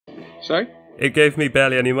Sorry? It gave me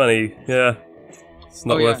barely any money. Yeah. It's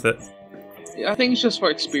not worth it. Yeah, I think it's just for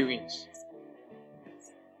experience.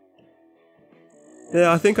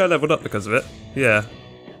 Yeah, I think I leveled up because of it. Yeah.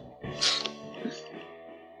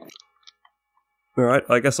 Alright,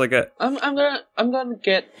 I guess I get... I'm gonna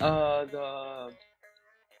get the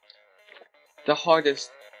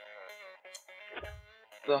hardest.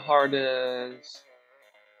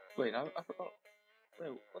 Wait, I forgot.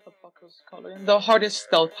 Wait, what the fuck was it called again? The hardest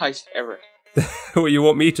stealth heist ever. Well, you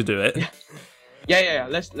want me to do it? Yeah.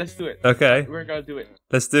 Let's do it. Okay. We're gonna do it.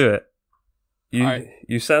 Let's do it. Alright.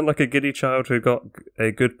 You sound like a giddy child who got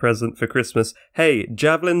a good present for Christmas. Hey,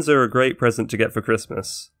 javelins are a great present to get for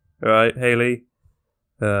Christmas. Alright, Haley?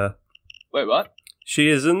 Wait, what? She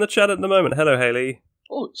is in the chat at the moment. Hello, Haley.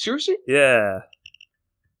 Oh, seriously? Yeah.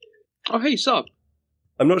 Oh, hey, sup?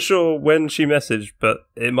 I'm not sure when she messaged, but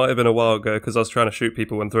it might have been a while ago because I was trying to shoot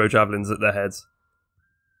people and throw javelins at their heads.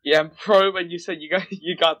 Yeah, probably when you said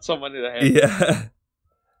you got someone in the head. Yeah.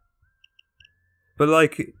 But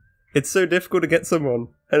like, it's so difficult to get someone,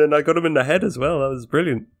 and then I got him in the head as well. That was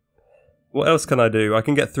brilliant. What else can I do? I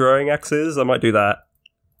can get throwing axes. I might do that.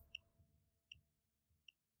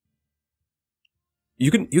 You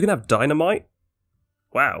can have dynamite?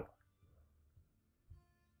 Wow.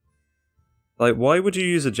 Like, why would you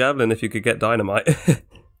use a javelin if you could get dynamite?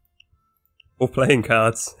 Or playing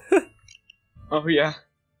cards. Oh yeah.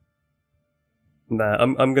 Nah,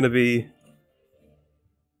 I'm gonna be...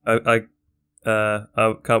 I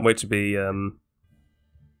can't wait to be,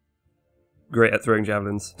 great at throwing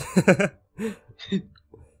javelins.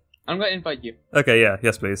 I'm gonna invite you. Okay, yeah,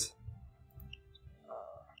 yes please.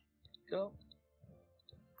 Go.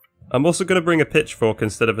 I'm also gonna bring a pitchfork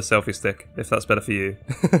instead of a selfie stick, if that's better for you.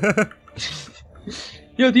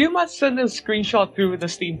 Yo, do you mind send a screenshot through the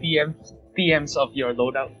Steam DMs of your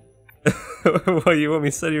loadout? What, you want me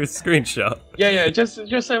to send you a screenshot? Yeah, just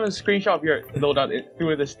send a screenshot of your loadout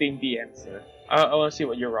through the Steam DMs. I want to see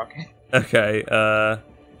what you're rocking. Okay,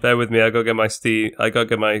 bear with me. I gotta get my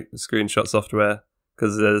screenshot software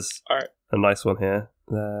because there's a nice one here.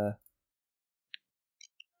 There.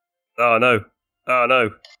 Oh no! Oh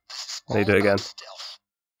no! I need to do it again.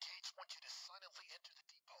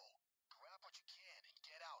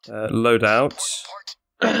 Load out,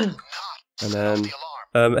 and then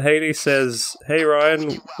Haley says, "Hey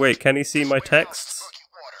Ryan, wait, can you see my texts?"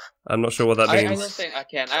 I'm not sure what that means. I don't think I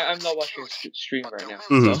can. I'm not watching stream right now.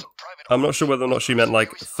 Mm-hmm. So. I'm not sure whether or not she meant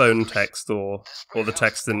like phone text or the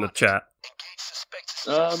text in the chat.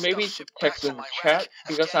 Maybe text in the chat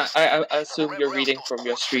because I assume you're reading from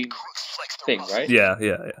your stream thing, right? Yeah.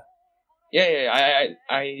 Yeah.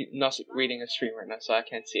 I'm not reading a stream right now, so I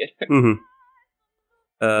can't see it. Mm-hmm.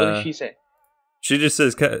 What did she say? She just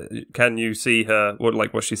says, "Can you see her?"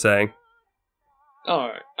 What's she saying?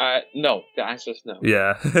 Oh, no. The answer is no.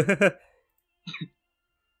 Yeah. There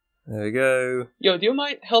we go. Yo, do you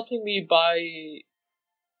mind helping me buy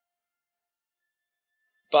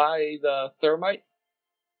the thermite?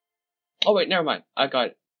 Oh wait, never mind. I got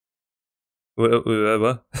it.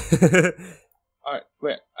 What? Alright,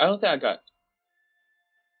 wait. I don't think I got it.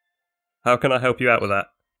 How can I help you out with that?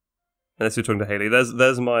 Unless you're talking to Haley.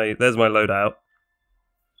 There's my loadout.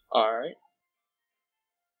 Alright.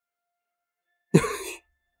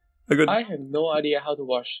 I have no idea how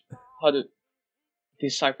to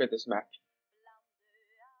decipher this map.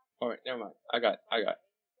 Alright, never mind. I got it.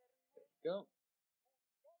 Go.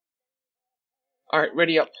 Alright,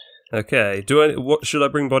 ready up. Okay. What should I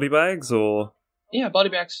bring, body bags or? Yeah, body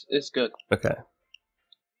bags is good. Okay.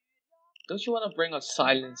 Don't you want to bring a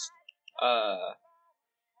silenced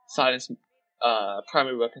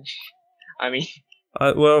primary weapon? I mean,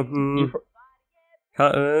 I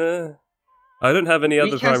don't have any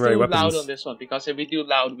other primary weapons. We can't do loud on this one because if we do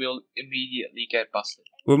loud, we'll immediately get busted.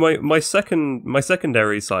 Well, my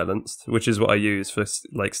secondary is silenced, which is what I use for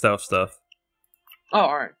like stealth stuff. Oh,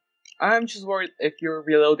 alright. I'm just worried if you're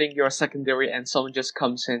reloading your secondary and someone just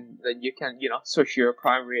comes in, then you can, switch your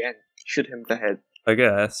primary and shoot him in the head. I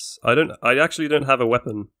guess. I actually don't have a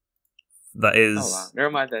weapon that is... Oh, wow. Never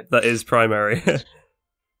mind then. That is primary.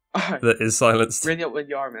 Alright. That is silenced. Ready up with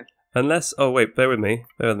your arm, man. Unless... Oh, wait. Bear with me.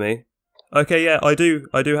 Okay, yeah, I do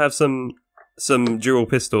have some dual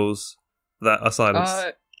pistols that are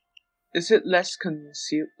silenced. Is it less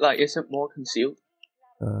concealed? Like, is it more concealed?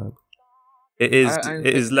 It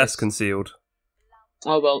is less concealed.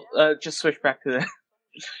 Oh well, just switch back to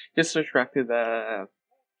the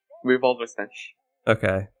revolvers then.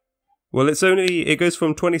 Okay. Well, it goes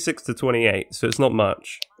from 26 to 28, so it's not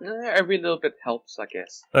much. Every little bit helps, I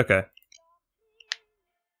guess. Okay.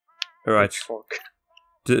 All right. Fork.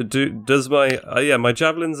 Does my my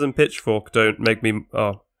javelins and pitchfork don't make me?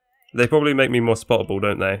 Oh, they probably make me more spottable,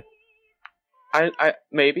 don't they? I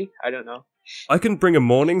maybe, I don't know. I can bring a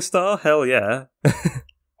morning star. Hell yeah!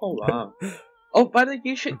 Oh wow. Oh, by the way,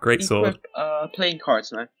 you should Great sword. Playing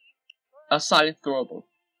cards, man. A silent throwable.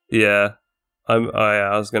 Yeah, I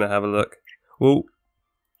was gonna have a look. Well,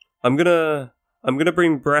 I'm gonna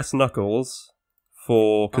bring brass knuckles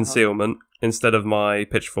for concealment instead of my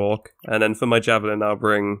pitchfork, and then for my javelin I'll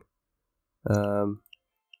bring. Oh,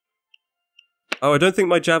 I don't think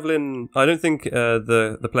my javelin. I don't think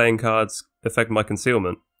the playing cards affect my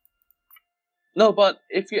concealment. No, but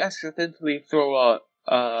if you accidentally throw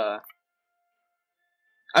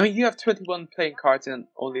I mean, you have 21 playing cards and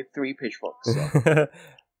only 3 pitchforks. So.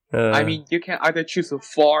 I mean, you can either choose to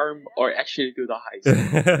farm or actually do the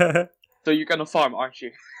heist. So you're gonna farm, aren't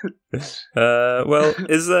you? Well,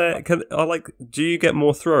 is there? Do you get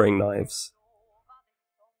more throwing knives?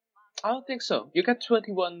 I don't think so. You get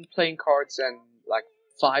 21 playing cards and like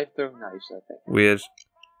 5 throwing knives, I think. Weird.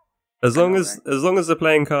 As long as the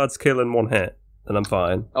playing cards kill in 1 hit, then I'm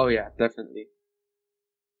fine. Oh yeah, definitely.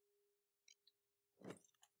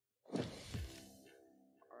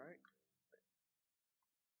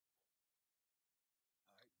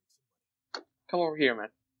 Come over here, man.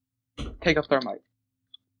 Take a thermite.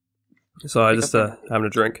 So I just having a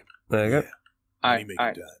drink. There you go.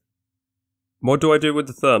 Alright. What do I do with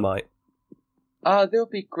the thermite? There'll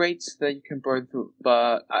be grates that you can burn through,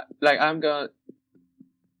 but I'm gonna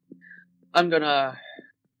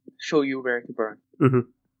show you where to burn. Mm-hmm.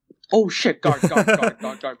 Oh shit! Guard!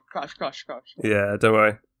 Crash! Yeah, don't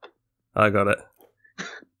worry. I got it.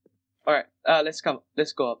 Alright, let's go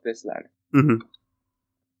up this ladder. Mm-hmm.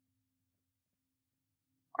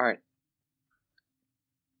 Alright.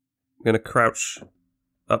 I'm gonna crouch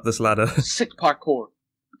up this ladder. Sick parkour.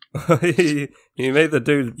 You made the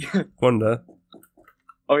dude wonder.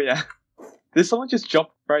 Oh yeah. Did someone just jump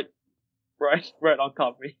right on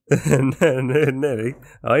top of me? Nearly.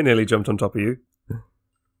 I nearly jumped on top of you.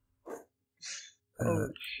 Oh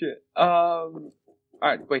shit.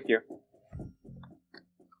 Alright, wait here.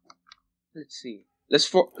 Let's see. Let's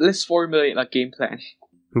formulate a game plan.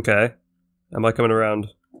 Okay. Am I coming around?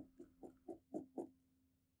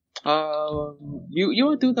 You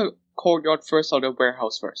want to do the courtyard first or the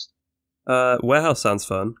warehouse first? Warehouse sounds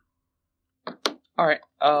fun. Alright,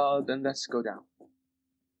 then let's go down.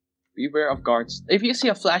 Beware of guards. If you see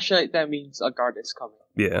a flashlight, that means a guard is coming.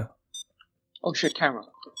 Yeah. Oh shit, camera.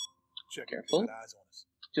 Careful.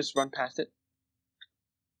 Just run past it.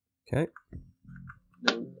 Okay.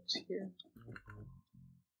 Notes here.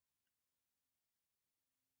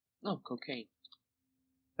 No, cocaine.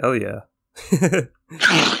 Hell yeah.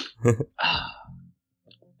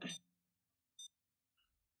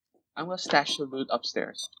 I'm gonna stash the loot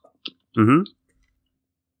upstairs. Mm-hmm.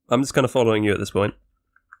 I'm just kind of following you at this point.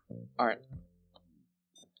 Alright.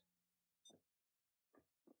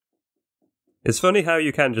 It's funny how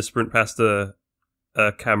you can just sprint past a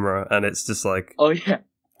camera and it's just like... Oh yeah.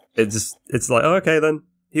 It's like, oh, okay then.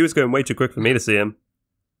 He was going way too quick for me to see him.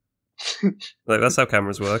 Like, that's how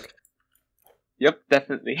cameras work. Yep,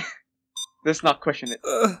 definitely. Let's not question it.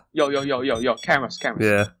 Yo, cameras.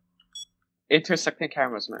 Yeah. Intersecting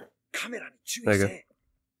cameras, man. There you go.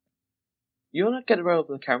 You wanna get rid of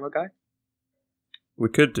the camera guy? We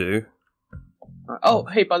could do. Oh,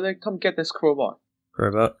 hey, buddy, come get this crowbar.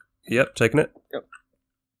 Crowbar. Yep, taking it. Yep.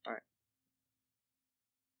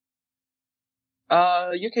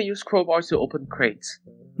 Alright. You can use crowbars to open crates.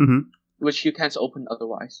 Mm-hmm. Which you can't open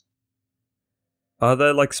otherwise. Are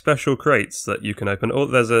there like special crates that you can open? Oh,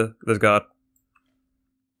 there's a guard.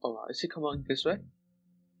 Oh, is he coming this way?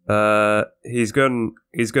 He's going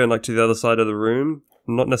like to the other side of the room.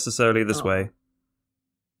 Not necessarily this way.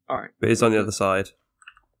 Alright. But he's on the other side.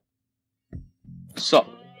 So.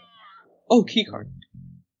 Oh, keycard.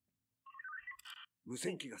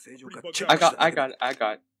 I got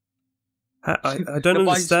it. I don't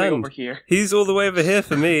understand. Over here. He's all the way over here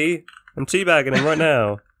for me. I'm teabagging him right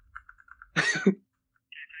now.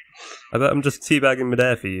 I bet I'm just teabagging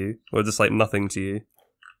midair for you. Or just like nothing to you.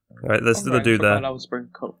 Alright, there's still a dude there. I was bringing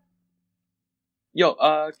coke. Yo,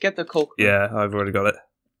 get the coke. Yeah, I've already got it.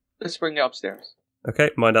 Let's bring it upstairs.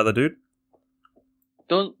 Okay, mind out the dude.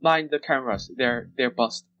 Don't mind the cameras. They're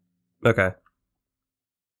bust. Okay.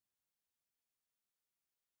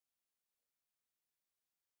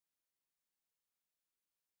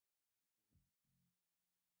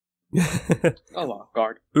 Oh wow,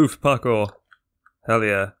 guard. Oof, parkour. Hell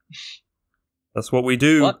yeah. That's what we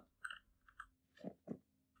do. What?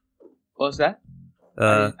 What was that?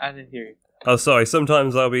 I didn't hear you. Oh, sorry.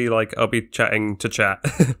 Sometimes I'll be chatting to chat.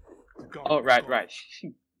 Oh, right.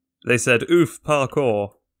 They said, "Oof,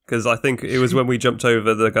 parkour," because I think it was when we jumped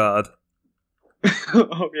over the guard.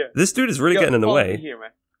 Oh yeah. This dude is really getting in the way. Follow me here,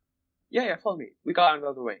 man. Yeah, follow me. We got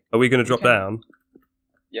another way. Are we going to drop down?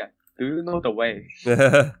 Yeah. Do you know the way?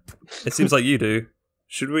 It seems like you do.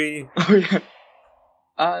 Should we? Oh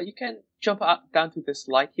yeah. You can jump up down to this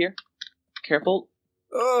light here. Careful.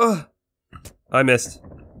 I missed.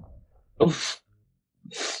 Oof.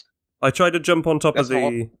 I tried to jump on top of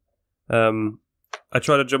the. I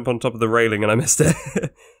tried to jump on top of the railing and I missed it.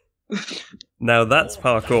 Now that's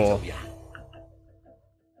parkour.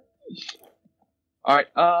 Alright,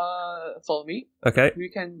 follow me. Okay. We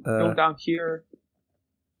can go down here.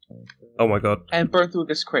 Oh my god. And burn through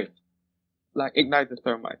this crate. Like, ignite the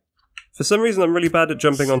thermite. For some reason I'm really bad at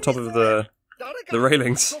jumping on top of the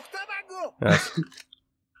railings. Right.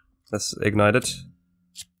 Let's ignite it.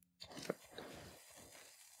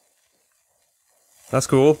 That's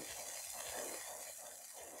cool.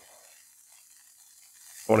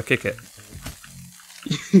 I want to kick it.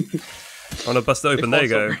 I want to bust it open. There you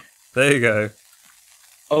go. There you go.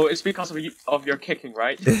 Oh, it's because of your kicking,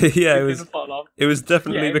 right? Yeah, it was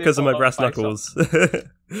definitely because of my brass knuckles.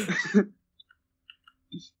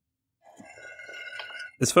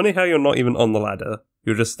 It's funny how you're not even on the ladder.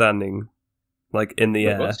 You're just standing, like, in the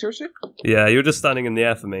air. What, seriously? Yeah, you're just standing in the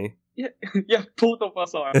air for me. Yeah, yeah, both of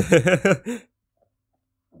us are.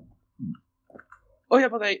 Oh yeah,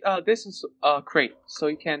 but this is a crate, so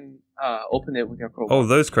you can open it with your crowbar. Oh,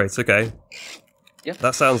 those crates, okay. Yep.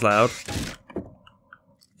 That sounds loud.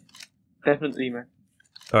 Definitely, man.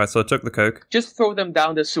 Alright, so I took the coke. Just throw them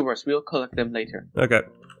down the sewers, we'll collect them later. Okay.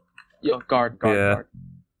 Yo, guard.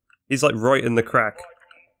 He's like right in the crack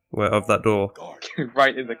of that door.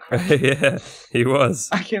 Right in the crack. Yeah, he was.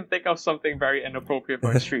 I can think of something very inappropriate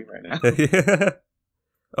for a stream right now. Yeah.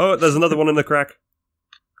 Oh, there's another one in the crack.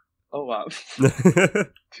 Oh wow.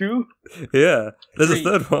 2? Yeah, there's 3. a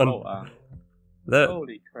third one. Oh wow.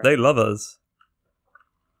 Holy crap. They love us.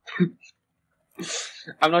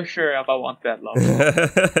 I'm not sure if I want that love.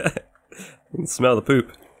 You can smell the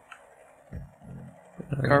poop.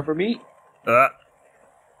 Cover me. Alright,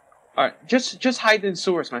 just hide in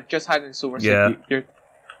sewers, man. Just hide in sewers. Yeah. Yeah.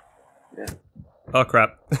 Oh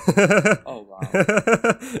crap. Oh wow.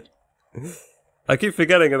 I keep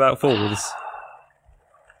forgetting about falls.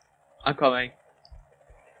 I'm coming.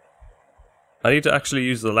 I need to actually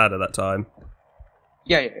use the ladder that time.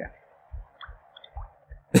 Yeah.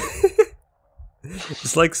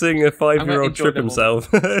 It's like seeing a 5-year-old trip himself.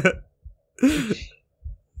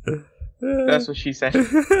 That's what she said.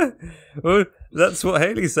 Well, that's what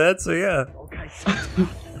Haley said, so yeah. Okay.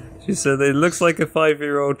 She said it looks like a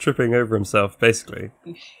 5-year-old tripping over himself, basically.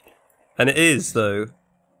 And it is, though.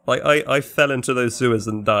 Like, I fell into those sewers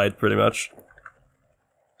and died, pretty much.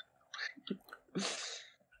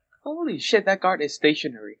 Holy shit, that guard is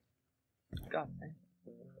stationary. God man.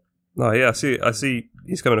 Oh yeah, I see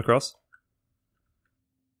he's coming across.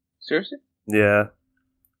 Seriously? Yeah.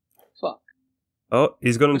 Fuck. Oh,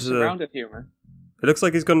 he's gone We're into surrounded here, man. It looks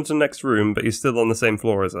like he's gone into the next room, but he's still on the same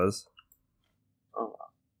floor as us. Oh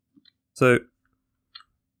wow. So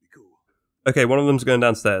okay, one of them's going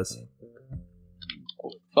downstairs.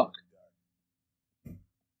 Oh fuck.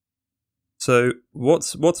 So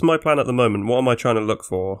what's my plan at the moment? What am I trying to look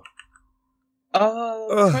for?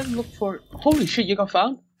 Try to look for. Holy shit! You got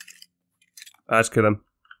found. I just kill him.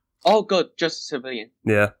 Oh, good. Just a civilian.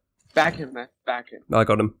 Yeah. Back him, man. Back him. I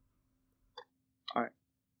got him. Alright.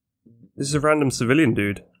 This is a random civilian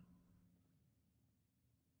dude.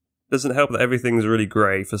 Doesn't help that everything's really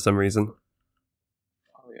grey for some reason.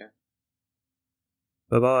 Oh yeah.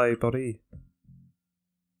 Bye bye, buddy.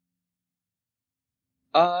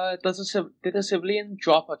 Did a civilian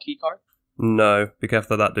drop a keycard? No, be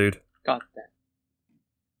careful of that dude. God damn.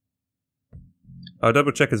 I'll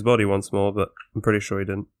double check his body once more, but I'm pretty sure he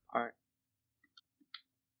didn't. Alright.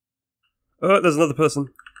 Oh, there's another person.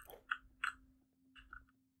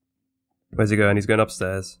 Where's he going? He's going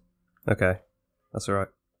upstairs. Okay, that's alright.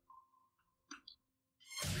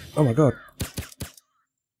 Oh my god.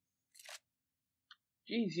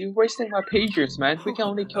 Jeez, you're wasting my pagers, man. We can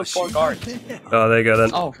only kill 4 guards. Oh, there you go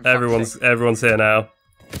then. Oh, for everyone's here now.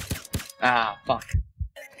 Ah, fuck.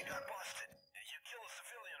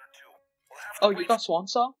 Oh, you got Swan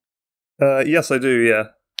Song? Yes I do, yeah.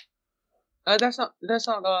 That's not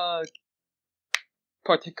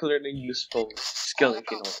particularly useful skill if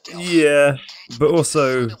you know what I mean. Yeah, but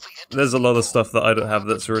also there's a lot of stuff that I don't have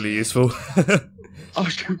that's really useful. Oh,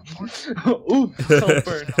 ooh,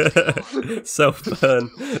 self-burn.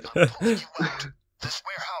 Self-burn.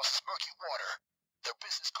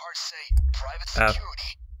 Ow.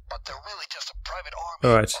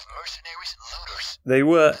 Alright. They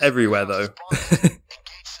were everywhere, though.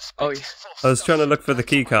 Oh, yeah. I was trying to look for the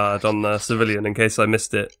keycard on the civilian in case I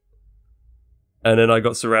missed it. And then I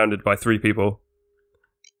got surrounded by 3 people.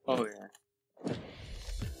 Oh, yeah.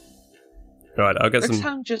 Alright, I'll get Next some...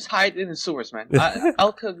 time, just hide in the sewers, man.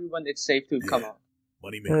 I'll tell you when it's safe to come out.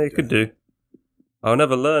 Yeah, you could do. I'll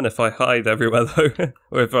never learn if I hide everywhere, though.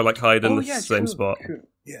 Or if I, like, hide in the same spot. True.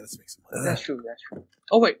 Yeah, let's make some money. That's true, that's true.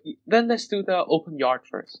 Oh, wait. Then let's do the open yard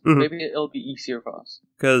first. Mhm. Maybe it'll be easier for us.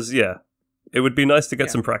 Because, yeah, it would be nice to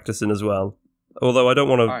get some practice in as well. Although I don't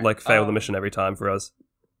want to, like, fail the mission every time for us.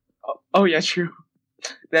 Oh, yeah, true.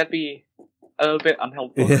 That'd be a little bit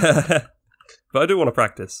unhelpful. Yeah. But I do want to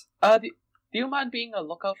practice. Do you mind being a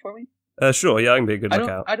lookout for me? Sure, yeah, I can be a good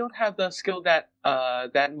lookout. I don't have the skill that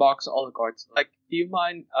marks all the guards. Like, do you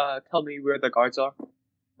mind tell me where the guards are?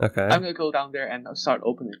 Okay. I'm gonna go down there and start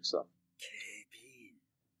opening stuff.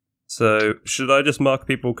 So, should I just mark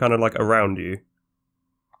people kind of like around you?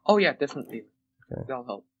 Oh yeah, definitely. Okay. That'll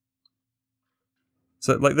help.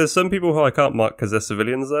 So, like, there's some people who I can't mark because they're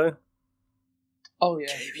civilians, though. Oh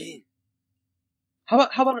yeah. How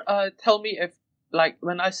about tell me if, like,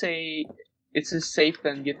 when I say it's safe,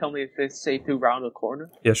 then you tell me if it's safe to round the corner?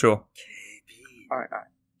 Yeah, sure. Alright.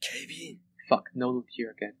 Fuck, no loot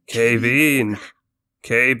here again. K-Bean!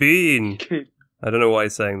 K-Bean! I don't know why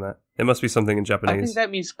he's saying that. It must be something in I Japanese. think that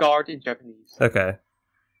means guard in Japanese. Okay.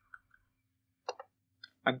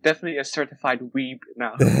 I'm definitely a certified weeb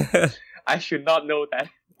now. I should not know that.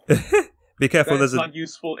 Be careful, That's not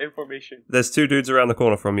useful information. There's 2 dudes around the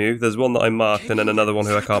corner from you. There's one that I marked and then another one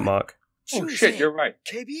who I can't mark. Oh shit, you're right.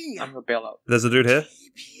 I'm gonna bail out. There's a dude here.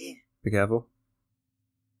 Be careful.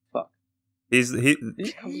 Fuck. He's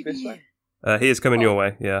coming this way? He is coming your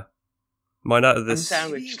way, yeah. Mind out of this. I'm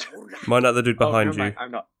sandwiched. Mind out the dude behind you. Mind. I'm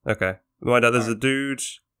not. Okay. Mind out there's a dude.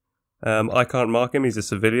 I can't mark him, he's a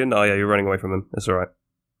civilian. Oh yeah, you're running away from him. It's alright.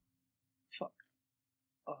 Fuck.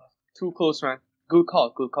 Too close, man. Good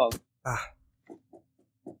call.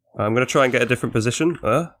 I'm gonna try and get a different position.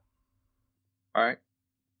 Alright.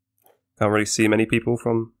 Can't really see many people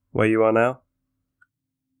from where you are now.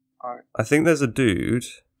 Alright. I think there's a dude.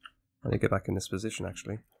 I need to get back in this position,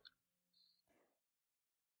 actually.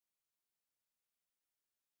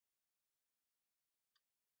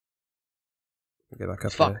 Get back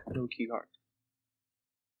up Fuck, here. no key card.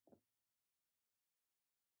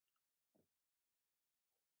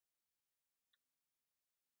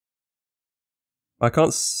 I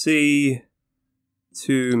can't see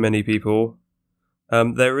too many people.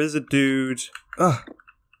 There is a dude.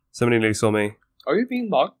 Somebody nearly saw me. Are you being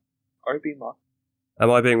marked?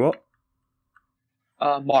 Am I being what?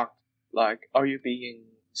 Marked. Like, are you being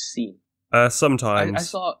seen? Sometimes. I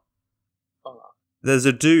saw... There's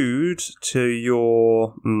a dude to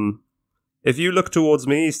your... If you look towards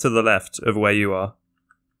me, he's to the left of where you are.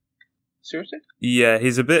 Seriously? Yeah,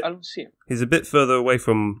 he's a bit... I don't see him. He's a bit further away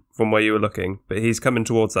from where you were looking, but he's coming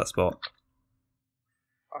towards that spot.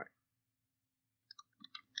 Alright.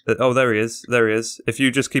 Oh, there he is. If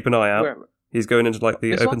you just keep an eye out, Where? he's going into like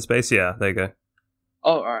the This open one? space. Yeah, there you go.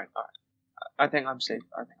 Oh, alright. I think I'm safe.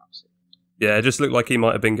 Yeah, it just looked like he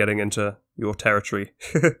might have been getting into your territory.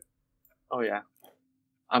 Oh, yeah.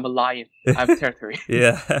 I'm a lion. I have territory.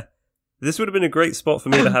 Yeah. This would have been a great spot for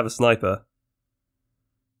me to have a sniper.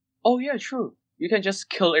 Oh, yeah, true. You can just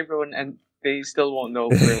kill everyone and they still won't know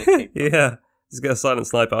where it came from. Yeah, just get a silent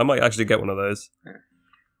sniper. I might actually get one of those.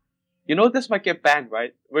 You know, this might get banned,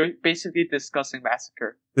 right? We're basically discussing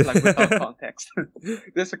massacre, like without context.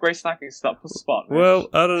 This is a great sniping spot, right? Well,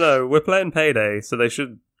 I don't know. We're playing Payday, so they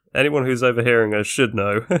should. Anyone who's overhearing us should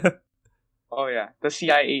know. Oh yeah, the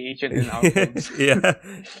CIA agent in our phones. Yeah.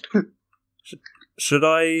 Should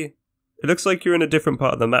I? It looks like you're in a different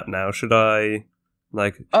part of the map now. Should I?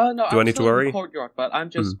 Like, no, do I need to worry? In the courtyard, but I'm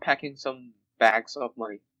just packing some bags of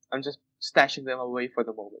money. I'm just stashing them away for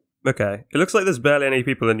the moment. Okay. It looks like there's barely any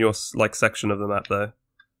people in your like section of the map, though.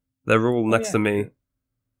 They're all next to me.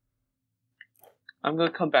 I'm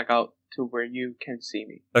gonna come back out to where you can see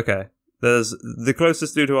me. Okay. There's the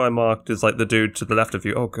closest dude who I marked is like the dude to the left of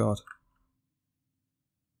you. Oh god.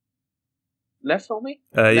 Left on me?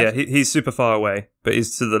 Yeah, he's super far away, but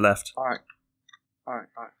he's to the left. Alright.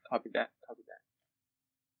 Copy that.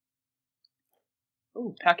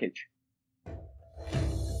 Ooh, package.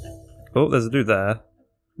 Oh, there's a dude there.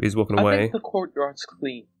 He's walking I away. think the courtyard's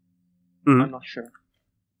clean. Mm. I'm not sure.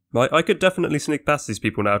 I could definitely sneak past these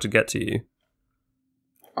people now to get to you.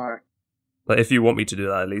 Alright. Like, if you want me to do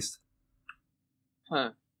that, at least.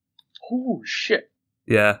 Huh. Oh, shit.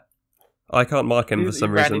 Yeah. I can't mark him for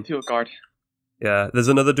some ran reason. into a guard. Yeah, there's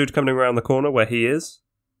another dude coming around the corner where he is.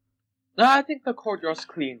 No, I think the courtyard's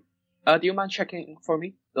clean. Do you mind checking for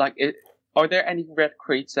me? Like, are there any red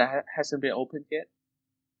crates that hasn't been opened yet?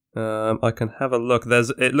 I can have a look.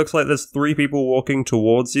 It looks like there's 3 people walking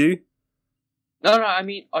towards you. No, I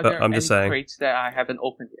mean, are there I'm any just saying. crates that I haven't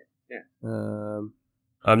opened yet? Yeah.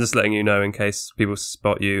 I'm just letting you know in case people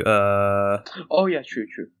spot you. Oh yeah, true.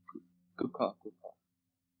 Good call.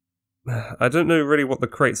 I don't know really what the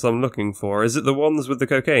crates I'm looking for. Is it the ones with the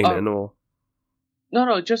cocaine in, or?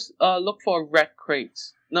 No, just look for red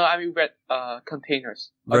crates. No, I mean red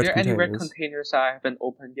containers. Are there any red containers I haven't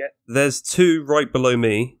opened yet? There's 2 right below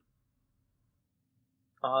me.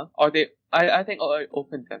 Are they? I think I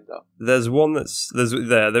opened them though. There's one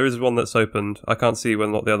there is one that's opened. I can't see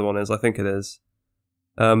what the other one is. I think it is.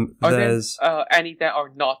 Are there any that are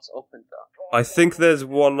not opened though? I think there's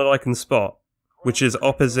one that I can spot, which is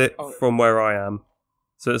opposite from where I am.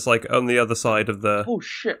 So it's like on the other side of the... Oh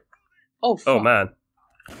shit. Oh fuck. Oh man.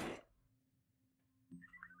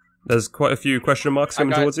 There's quite a few question marks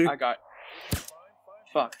coming towards you. I got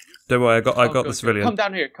Fuck. Don't worry, I got the civilian. Come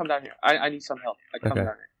down here. I need some help. Come down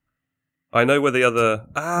here. I know where the other...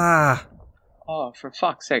 Ah! Oh, for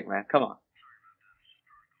fuck's sake, man. Come on.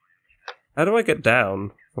 How do I get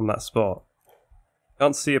down from that spot? I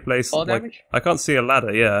can't see a place... Fall damage? I can't see a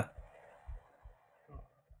ladder, yeah.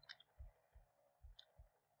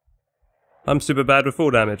 I'm super bad with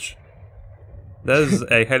fall damage. There's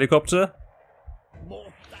a helicopter.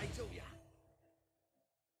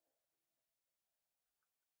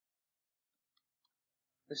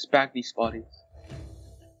 Let's bag these bodies.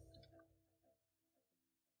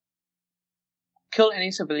 Kill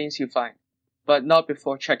any civilians you find, but not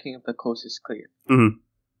before checking if the coast is clear. Mm-hmm.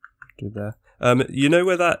 Do that. You know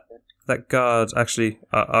where that guard... Actually,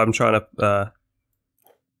 I'm trying to...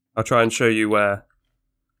 I'll try and show you where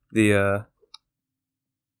the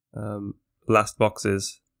last box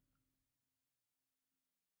is.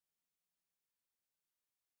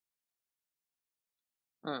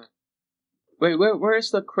 Wait, where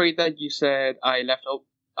is the crate that you said I left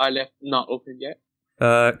not open yet?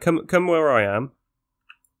 Come where I am.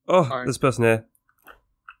 Oh, right. There's a person here.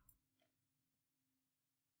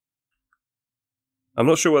 I'm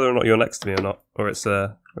not sure whether or not you're next to me or not, or it's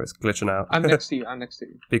glitching out. I'm next to you.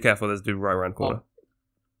 Be careful, there's a dude right around the corner.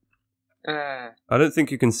 I don't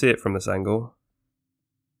think you can see it from this angle.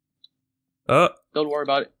 Oh! Don't worry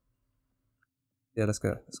about it. Yeah, let's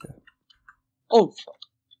go. Oh,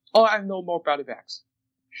 I have no more body bags.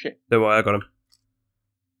 Shit. Don't worry, I got him.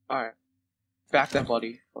 Alright. Back that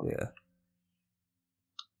body. Yeah.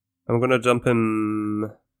 I'm gonna jump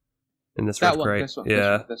him in this red crate. This one.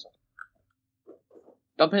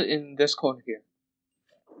 Dump it in this corner here.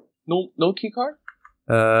 No key card?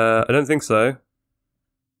 I don't think so.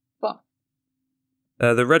 Fuck.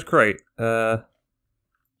 The red crate. Let's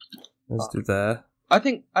do there. I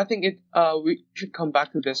think we should come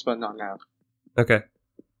back to this, but not now. Okay.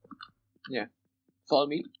 Yeah. Follow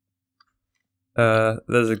me.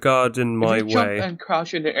 There's a guard in my way. If you jump and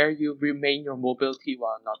crouch in the air, you remain your mobility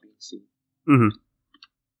while not being seen. Mm-hmm.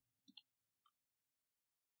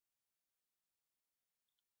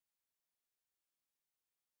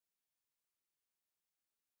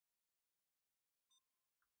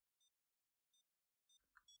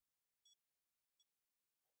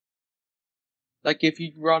 Like if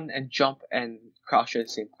you run and jump and crouch at the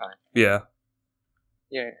same time. Yeah.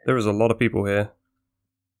 Yeah. There is a lot of people here.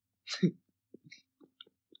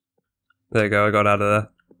 There you go, I got out of there.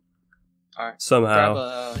 Alright. Somehow.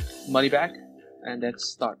 Grab a money bag and let's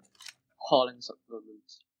start hauling some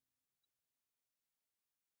balloons.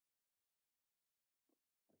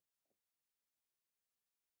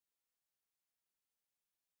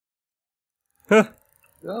 Huh.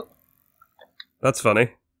 Yep. That's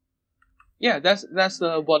funny. Yeah, that's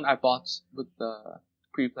the one I bought with the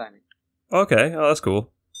pre-planning. Okay, oh, that's cool.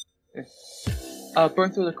 Yeah.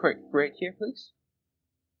 Burn through the crate right here, please.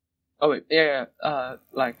 Oh wait, yeah,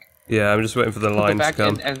 like. Yeah, I'm just waiting for the line to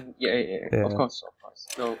come. And yeah. Of course.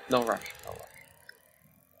 No rush.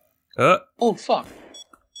 Oh fuck!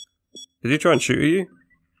 Did he try and shoot you?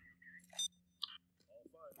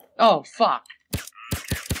 Oh fuck!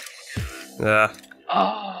 Yeah.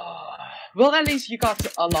 Oh, well, at least you got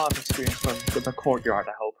a lot of experience from the courtyard,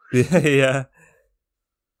 I hope. Yeah.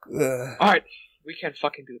 Alright, we can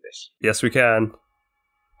fucking do this. Yes, we can.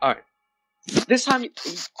 Alright. This time,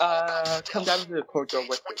 come down to the courtyard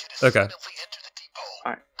with me. Okay.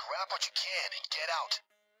 Alright.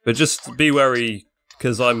 But just be wary,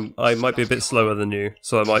 because I might be a bit slower than you,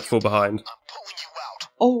 so I might fall behind.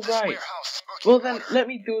 Oh, right. Well then, let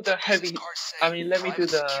me do the heavy. I mean, let me do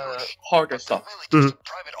the harder stuff. Mhm.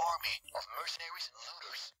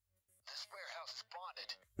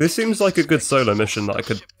 This seems like a good solo mission that I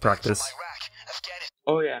could practice.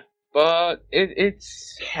 Oh yeah, but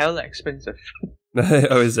it's hella expensive.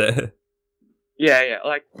 Oh, is it? Yeah,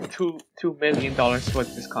 like $2 million for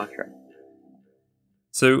this contract,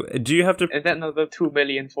 So, do you have to? and then another $2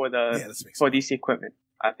 million for this equipment,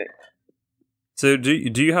 I think. So, do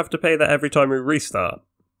you have to pay that every time we restart?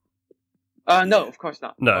 No, of course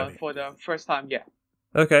not. No. For the first time, yeah.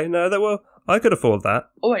 Okay, no, I could afford that.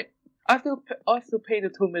 Oh wait, I have to pay the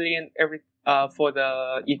 $2 million every for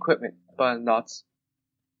the equipment, but not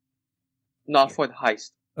for the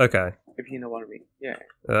heist. Okay. If you know what I mean. Yeah.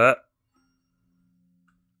 Alright,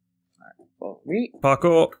 Well, me.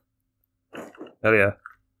 parkour. Hell yeah.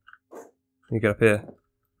 You get up here.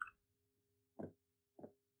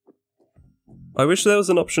 I wish there was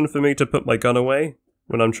an option for me to put my gun away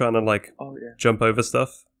when I'm trying to, like, Oh yeah. jump over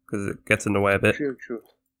stuff, because it gets in the way a bit. True.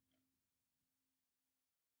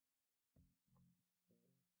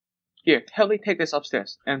 Here, help me take this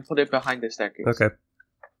upstairs and put it behind the staircase. Okay.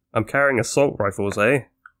 I'm carrying assault rifles, eh?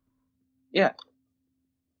 Yeah.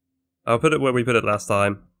 I'll put it where we put it last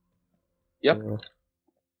time. Yep.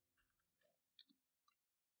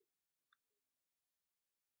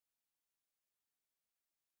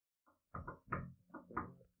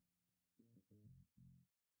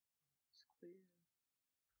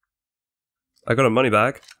 I got a money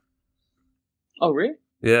bag. Oh really?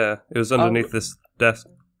 Yeah, it was underneath this desk.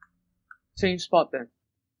 Same spot then.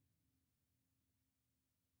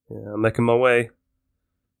 Yeah, I'm making my way.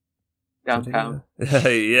 Downtown.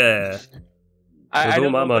 Hey, yeah. I all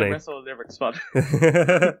don't my know money. the rest of the lyrics, but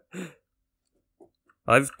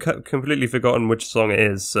I've completely forgotten which song it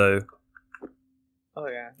is, so... oh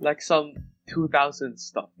yeah, like some 2000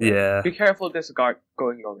 stuff. Yeah. Be careful, there's a guard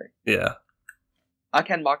going your way. Yeah. I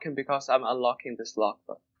can mark him because I'm unlocking this lock,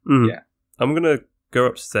 but yeah. I'm gonna go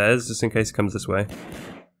upstairs just in case he comes this way.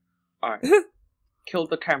 Alright. Kill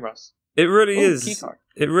the cameras. It really is. Keycard.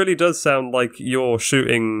 It really does sound like you're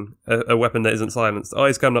shooting a weapon that isn't silenced. Oh,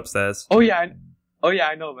 he's coming upstairs. Oh yeah,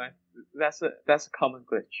 I know, man. That's a common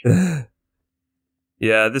glitch.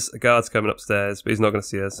 Yeah, this guard's coming upstairs, but he's not gonna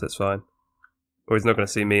see us, so it's fine. Or he's not gonna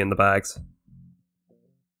see me in the bags.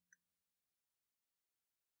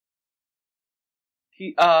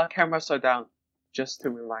 Cameras are down, just to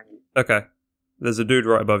remind you. Okay. There's a dude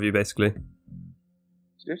right above you, basically.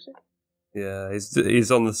 Seriously? Yeah, he's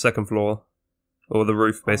on the second floor. Or the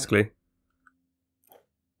roof, basically.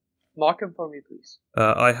 Mark him for me, please.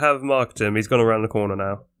 I have marked him. He's gone around the corner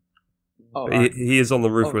now. Oh, But he is on the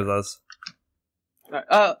roof with us. Right.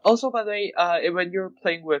 Also, by the way, when you're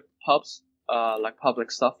playing with pubs, like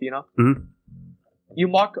public stuff, you know, you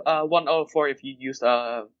mark 104 if you use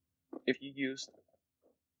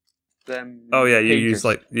them. Oh yeah, you pages. use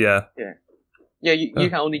like yeah. You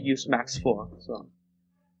can only use max 4. So.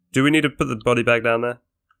 Do we need to put the body bag down there?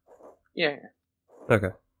 Yeah. Okay.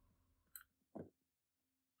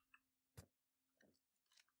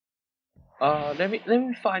 Let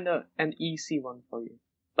me find an easy one for you,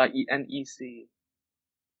 like an easy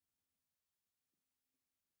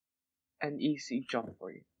jump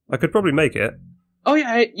for you. I could probably make it. Oh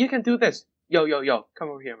yeah, hey, you can do this. Yo, come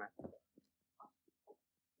over here, man.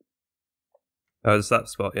 Oh, it's that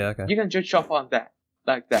spot. Yeah, okay. You can just jump on that,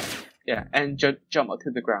 like that. Yeah, and jump up to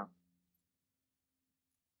the ground.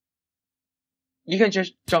 You can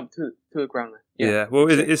just jump to the ground. Yeah. Well,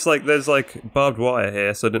 it's like there's like barbed wire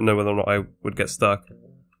here, so I didn't know whether or not I would get stuck.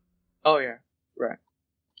 Oh yeah, right.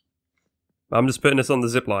 I'm just putting this on the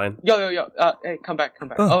zip line. Yo. Hey, come back.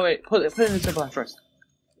 Oh wait, put it in the zip line first.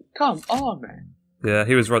 Come on, man. Yeah,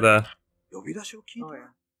 he was right there. Oh yeah.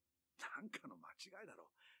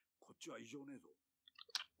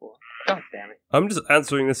 God damn it. I'm just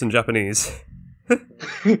answering this in Japanese.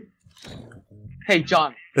 Hey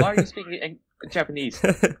John, why are you speaking in Japanese?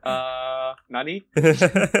 Nani?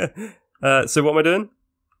 So what am I doing?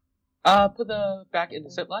 Put the bag in the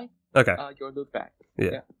zip line. Okay. Your loot bag.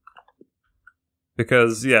 Yeah.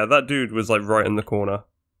 Because that dude was like right in the corner.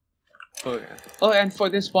 Oh yeah. Oh, and for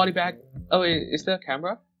this body bag, is there a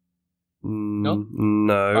camera? No.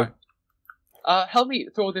 No. Right. Help me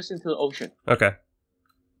throw this into the ocean. Okay.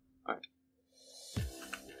 Alright.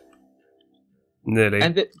 Nearly.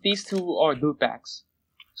 And these two are loot bags,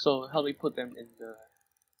 so help me put them in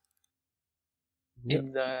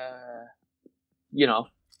the you know.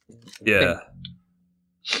 Yeah.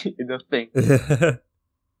 Thing. In the thing. 2 out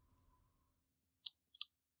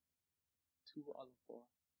of 4.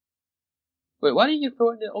 Wait, why didn't you throw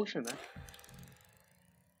it in the ocean, man?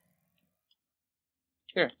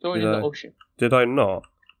 Here, throw it in the ocean. Did I not?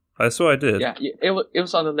 I swear I did. Yeah, it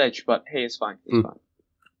was on the ledge, but hey, it's fine. It's fine.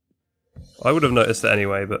 I would have noticed it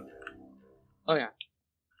anyway, but... Oh yeah.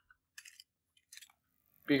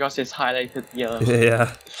 Because it's highlighted yellow.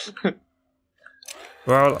 Yeah.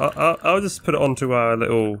 Well, I'll just put it onto our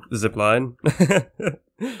little zip line.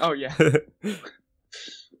 Oh yeah.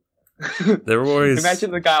 They're always...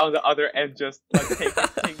 Imagine the guy on the other end just like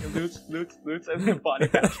taking loot, and then body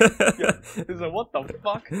capture. Yeah. He's like, what the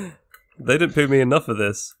fuck? They didn't pay me enough of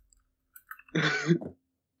this.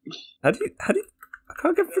 How do you... I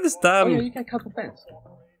can't get through this damn... Oh yeah, you can cut the fence.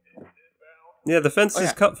 Yeah, the fence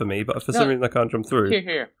is cut for me, but for some reason I can't jump through.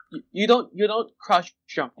 Here. You don't crouch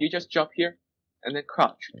jump. You just jump here, and then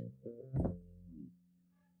crouch.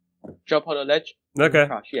 Jump on the ledge. Okay.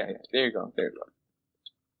 Crouch. Yeah. There you go.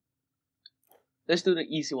 Let's do the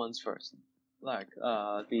easy ones first. Like,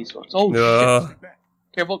 these ones. Oh, shit.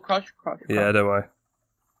 Careful, crouch. Yeah, don't worry.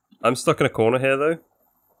 I'm stuck in a corner here, though.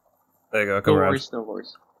 There you go, come around. No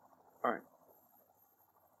worries. Alright.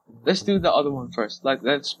 Let's do the other one first. Like,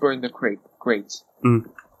 let's burn the crates. Do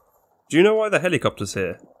you know why the helicopter's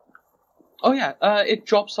here? Oh yeah, it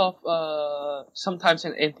drops off, sometimes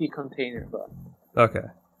an empty container, but... Okay.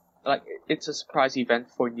 Like, it's a surprise event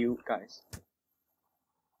for new guys.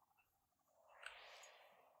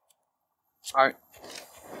 Alright.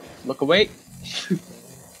 Look away.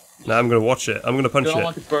 Now I'm gonna watch it. I'm gonna punch it. We don't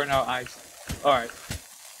want to burn our eyes. Alright.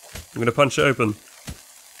 I'm gonna punch it open.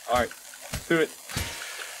 Alright. Do it.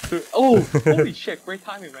 Oh! Holy shit, great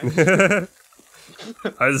timing, man.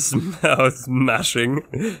 I was mashing.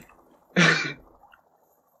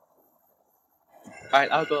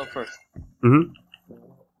 Alright, I'll go first.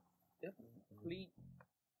 Yep. Clean.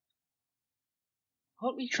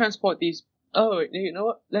 Help me transport these. Oh, you know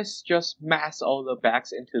what? Let's just mass all the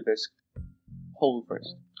bags into this hole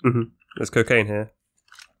first. There's cocaine here.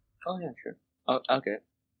 Oh yeah, sure. Oh, okay.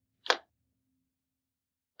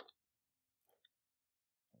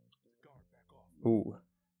 Ooh.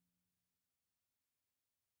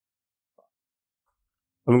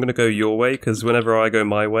 I'm gonna go your way, because whenever I go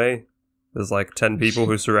my way, there's like 10 people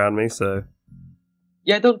who surround me, so...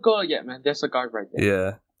 Yeah, don't go yet, man. There's a guard right there.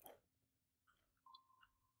 Yeah.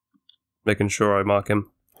 Making sure I mark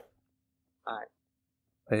him. Alright.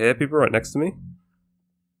 I hear people right next to me.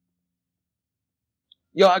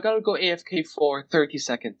 Yo, I gotta go AFK for 30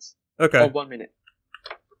 seconds. Okay. Or 1 minute.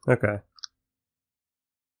 Okay.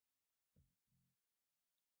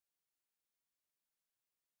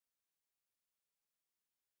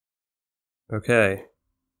 Okay.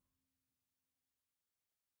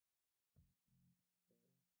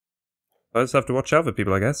 I just have to watch out for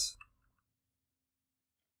people, I guess.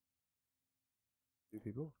 2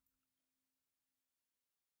 people?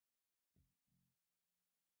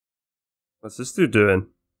 What's this dude doing?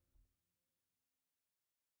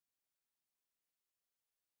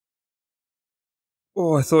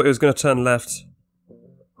 Oh, I thought he was going to turn left.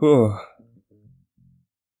 Oh.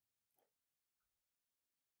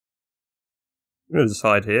 I'm going to just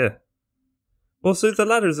hide here. Also, the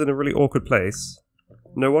ladder's in a really awkward place.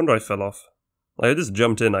 No wonder I fell off. I just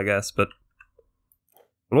jumped in, I guess, but...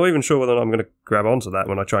 I'm not even sure whether or not I'm going to grab onto that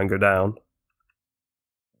when I try and go down.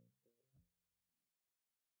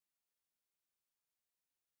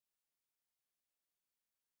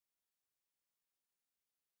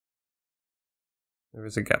 There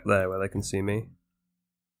is a gap there where they can see me.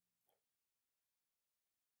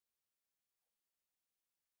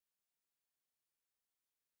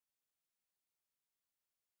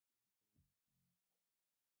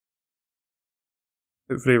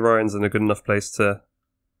 Hopefully Ryan's in a good enough place to...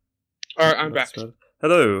 Alright, I'm back.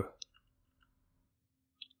 Hello!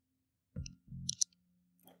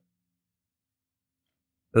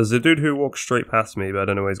 There's a dude who walked straight past me, but I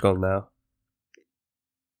don't know where he's gone now.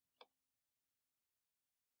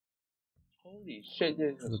 Holy shit,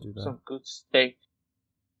 this is some good steak.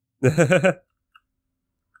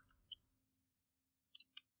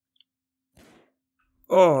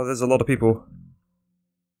 Oh, there's a lot of people.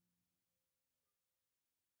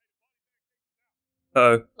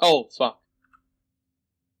 Uh-oh. Oh, fuck.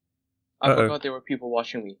 I forgot there were people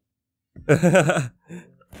watching me.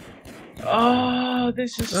 Oh,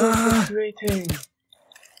 this is so frustrating.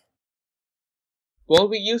 Well,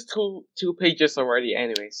 we used two pages already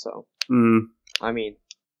anyway, so... I mean...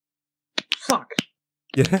 Fuck!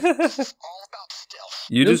 Yeah.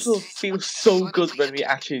 This will feel so good when we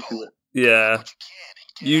actually do it. Yeah.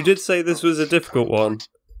 You did say this was a difficult one.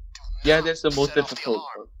 Yeah, that's the most difficult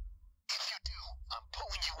one.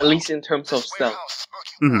 At least in terms of stealth.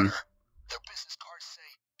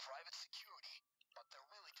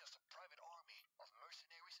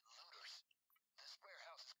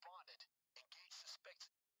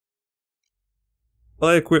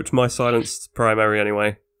 I equipped my silenced primary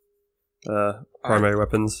anyway. Primary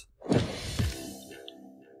weapons.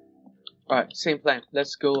 Alright, same plan.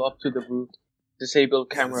 Let's go up to the roof, disable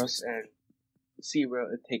cameras, and see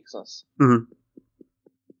where it takes us. Mm-hmm.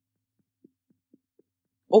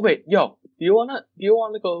 Oh wait, yo, do you wanna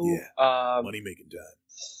go? Yeah, money making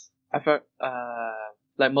time.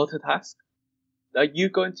 Like multitask. Like you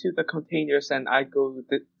go into the containers and I go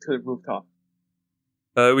to the rooftop.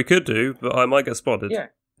 We could do, but I might get spotted. Yeah.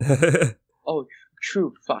 Oh,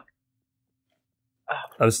 true. Fuck.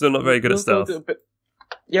 I'm still not very good at stealth.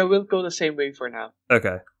 Yeah, we'll go the same way for now.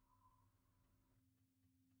 Okay.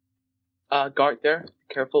 Guard there.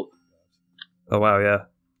 Careful. Oh wow, yeah.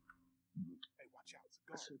 Hey, watch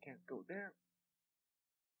out. So we can't go there.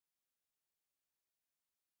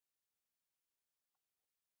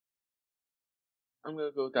 I'm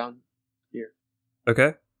gonna go down here.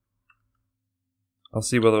 Okay. I'll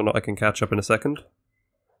see whether or not I can catch up in a second.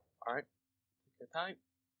 Alright. Take your time.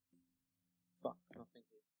 Fuck, nothing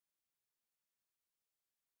here.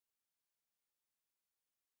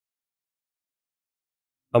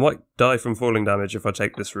 I might die from falling damage if I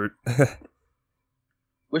take this route.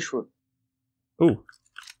 Which route? Ooh.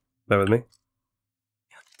 Bear with me.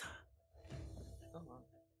 Oh, wow.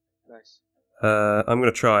 Nice. I'm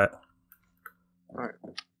gonna try it. Alright.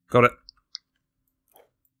 Got it.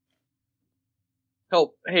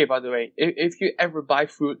 Oh, hey, by the way, if you ever buy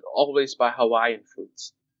fruit, always buy Hawaiian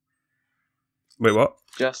fruits. Wait, what?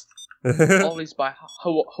 Just always buy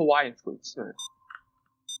Hawaiian fruits, man.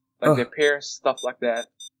 Like the pears, stuff like that.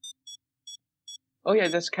 Oh yeah,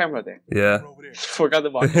 there's a camera there. Yeah. Forgot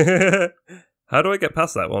about it. How do I get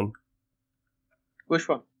past that one? Which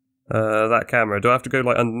one? That camera. Do I have to go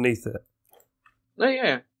like underneath it? Oh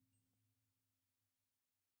yeah.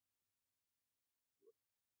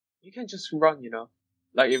 You can just run, you know.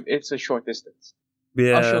 Like if it's a short distance.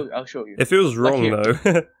 Yeah. I'll show you. It feels wrong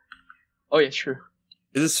though. Oh yeah, sure.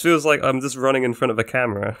 It just feels like I'm just running in front of a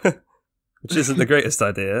camera, which isn't the greatest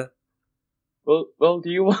idea. Well, do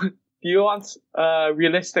you want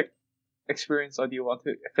realistic experience, or do you want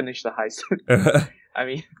to finish the heist? I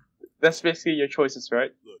mean, that's basically your choices,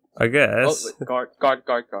 right? I guess. Oh, wait,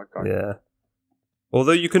 guard. Yeah.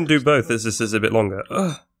 Although you can do both, as this is a bit longer.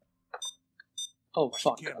 Ugh. Oh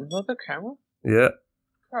fuck! Another camera? Yeah.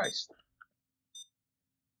 Christ.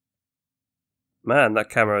 Man, that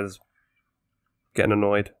camera is getting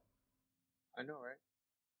annoyed. I know, right?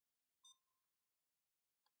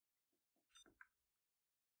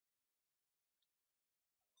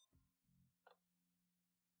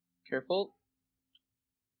 Careful.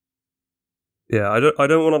 Yeah, I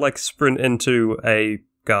don't want to like sprint into a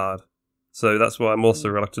guard, so that's why I'm also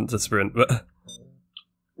reluctant to sprint. But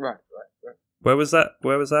Right. Where was that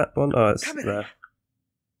one? Oh, it's there.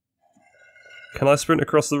 Can I sprint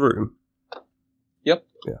across the room? Yep.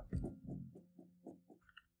 Yeah.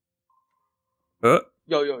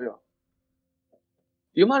 Yo. Do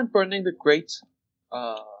you mind burning the grate?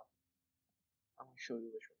 I'm gonna show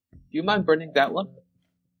you which one. Do you mind burning that one?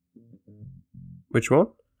 Which one?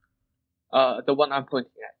 The one I'm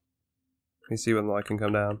pointing at. Let me see when the light can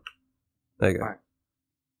come down. There you go. Right.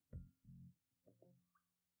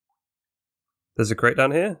 There's a crate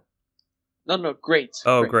down here? No, grate.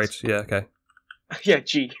 Oh, great. Yeah, okay. Yeah,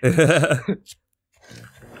 G. I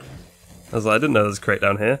was like, I didn't know there was a crate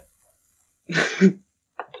down here.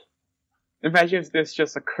 Imagine if there's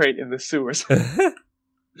just a crate in the sewers.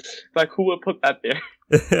 Like, who would put that there?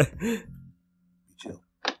 Chill.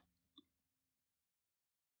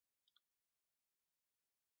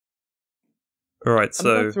 Alright,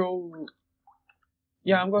 so...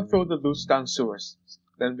 I'm gonna throw the loot down sewers.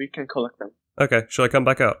 Then we can collect them. Okay, shall I come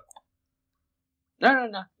back up?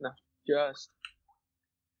 No. Just...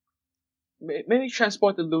 Maybe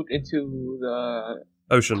transport the loot into the...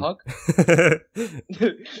 Ocean. Tug?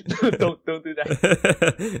 don't do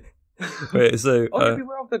that. Wait, so...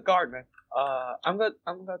 beware of the guard, man. I'm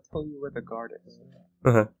gonna tell you where the guard is.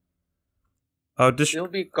 Uh-huh. There'll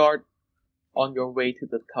be a guard on your way to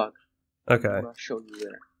the tug. Okay. I'm gonna show you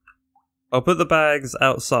where. I'll put the bags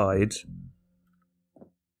outside.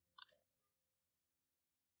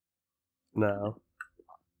 Now.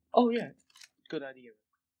 Oh yeah, good idea.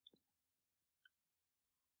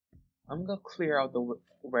 I'm gonna clear out the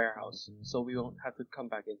warehouse so we won't have to come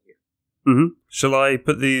back in here. Mm-hmm. Shall I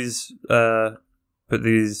put these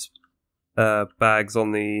bags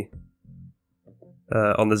on the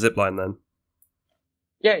zip line then?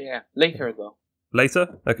 Yeah. Later though.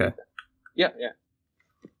 Later? Okay. Yeah.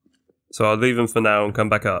 So I'll leave them for now and come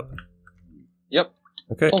back up. Yep.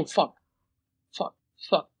 Okay. Oh fuck.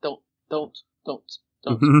 Don't.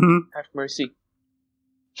 Have mercy.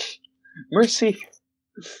 Mercy.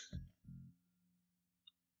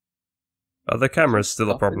 Are the cameras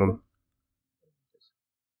still a problem?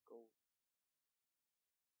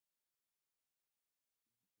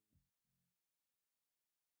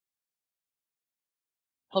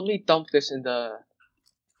 Help me dump this in the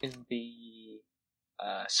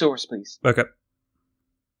sewers, please. Okay.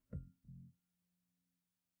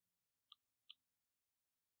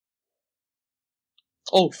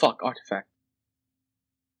 Oh fuck, artifact.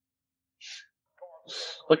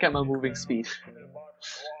 Look at my moving speed.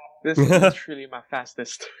 This is literally my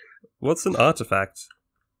fastest. What's an artifact?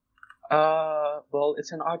 Well,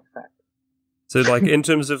 it's an artifact. So, like, in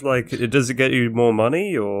terms of, like, does it get you more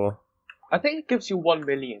money, or...? I think it gives you 1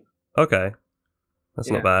 million. Okay. That's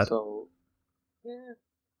not bad. So, yeah.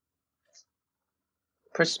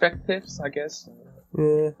 Perspectives, I guess.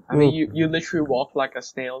 Yeah. I mean, you literally walk like a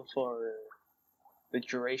snail for the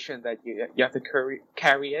duration that you have to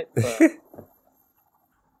carry it. But...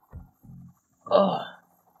 Ugh.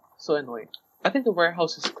 So annoying. I think the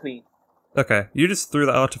warehouse is clean. Okay, you just threw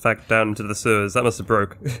the artifact down into the sewers. That must have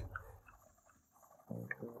broke.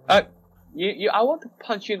 I want to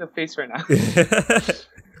punch you in the face right now.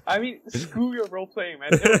 I mean, screw your role playing,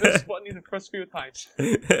 man. It was funny the first few times.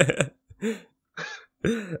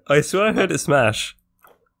 I swear I heard it smash.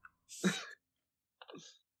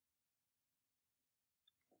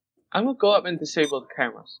 I'm gonna go up and disable the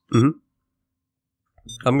cameras. Mm-hmm.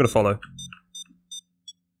 I'm gonna follow.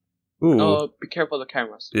 Ooh. Be careful of the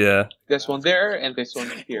cameras. Yeah. There's one there and there's one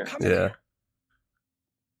here. Yeah.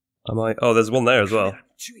 Oh, there's one there as well.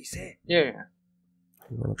 Yeah.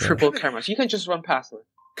 Triple cameras. You can just run past them.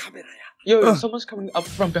 Yo, someone's coming up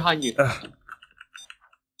from behind you. There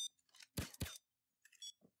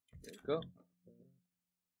you go.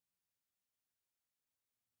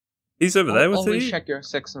 He's over there with you? Always check your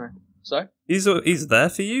 6-9. Sorry? He's there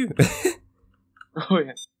for you? Oh,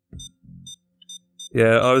 yeah.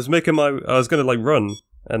 Yeah, I was gonna, like, run,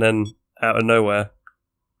 and then out of nowhere.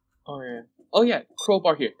 Oh, yeah. Oh, yeah.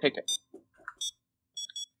 Crowbar here. Take it.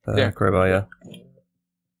 There. Crowbar, yeah.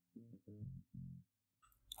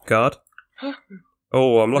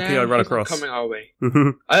 Lucky I ran across. Not coming our way. Mm-hmm.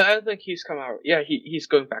 I don't think he's coming our way. Yeah, he's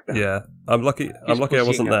going back down. Yeah, I'm lucky I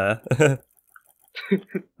wasn't there.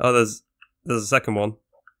 Oh, there's a second one.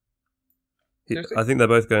 I think they're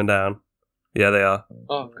both going down. Yeah, they are.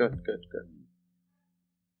 Oh, good.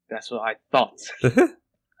 That's what I thought.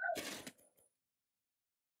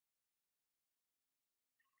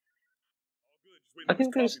 I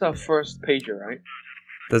think this is the first pager, right?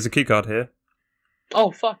 There's a keycard here.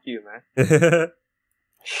 Oh, fuck you, man.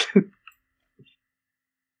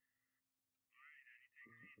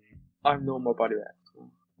 I have no more body bags.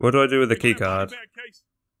 What do I do with the keycard?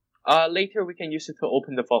 Later we can use it to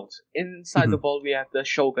open the vault. Inside the vault we have the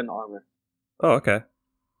Shogun armor. Oh, okay.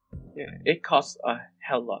 Yeah, it costs a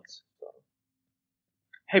hell lot. So.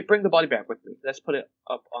 Hey, bring the body bag with me. Let's put it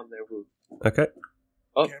up on the roof. Okay.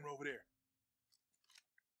 Oh. Camera over there.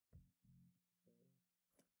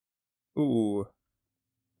 Ooh.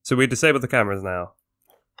 So we disabled the cameras now.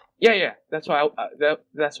 Yeah. That's why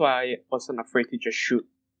I wasn't afraid to just shoot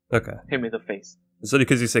him in the face. It's only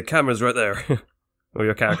because you said cameras right there. Or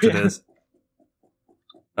your character is.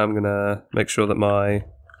 I'm gonna make sure that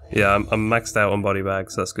I'm maxed out on body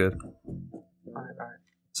bags, that's good. Alright.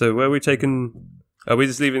 So where are we taking... Are we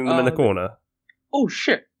just leaving them in the corner? Oh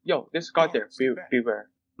shit! Yo, this guy there. Beware.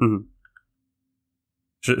 Mm-hmm.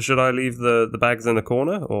 Should I leave the bags in the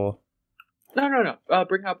corner, or...? No.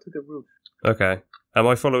 Bring it up to the roof. Okay. Am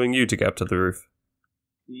I following you to get up to the roof?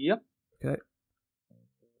 Yep. Okay.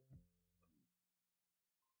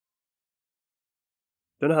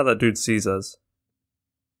 Don't know how that dude sees us.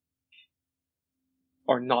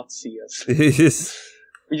 Or not see us. Yes.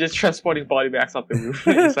 We're just transporting body bags up the roof.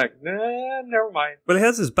 It's like, nah, never mind. Well, he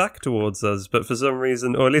has his back towards us, but for some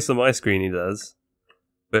reason, or at least on my screen he does.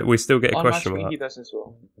 But we still get a question mark. On my screen he does as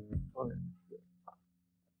well. Okay.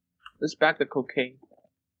 Let's bag the cocaine.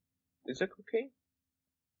 Is there cocaine?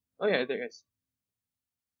 Oh yeah, there is.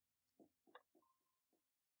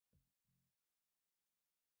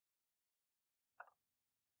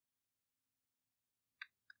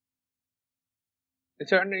 Is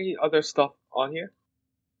there any other stuff on here?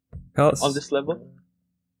 On this level?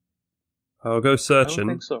 I'll go searching. I don't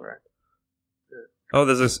think so, right? Yeah. Oh,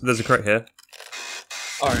 there's a crate here.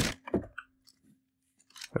 Alright.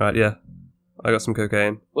 Alright, yeah. I got some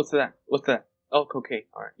cocaine. What's that? Oh, cocaine.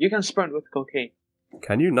 Alright. You can sprint with cocaine.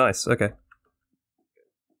 Can you? Nice. Okay.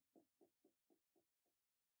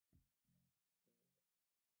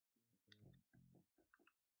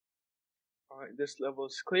 Alright, this level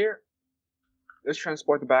is clear. let's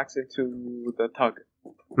transport the bags into the tug.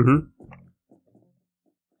 Mm-hmm.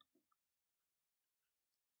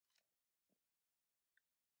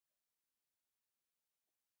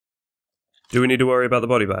 Do we need to worry about the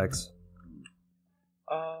body bags?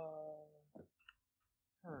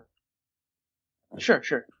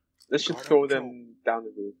 Sure. Let's just throw them down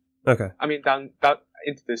the roof. Okay. I mean, down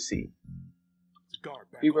into the sea.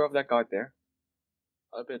 Beware of that guard there.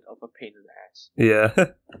 A bit of a pain in the ass. Yeah.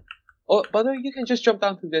 Oh, but you can just jump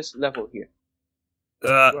down to this level here.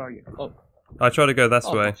 Where are you? Oh. I try to go this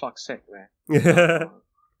way. For fuck's sake, man.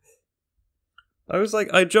 I was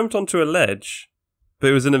like, I jumped onto a ledge, but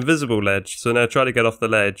it was an invisible ledge, so then I tried to get off the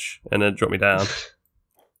ledge, and then it dropped me down.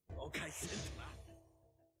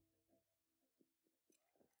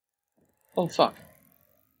 Oh, fuck.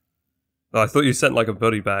 Oh, I thought you sent like a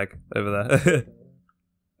body bag over there.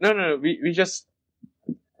 No, we just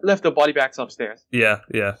left the body bags upstairs. Yeah.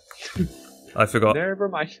 I forgot. Never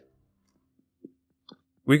mind.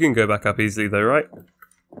 We can go back up easily though, right?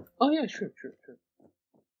 Oh yeah, sure.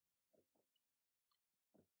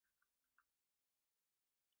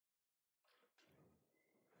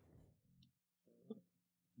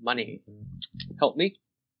 Money. Help me.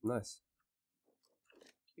 Nice.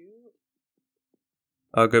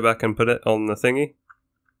 I'll go back and put it on the thingy.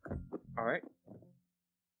 Alright.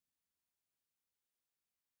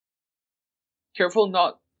 Careful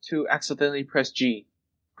not to accidentally press G.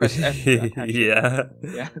 Press F to attach it.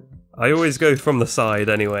 Yeah. I always go from the side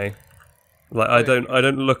anyway. Like I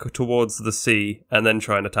don't look towards the sea and then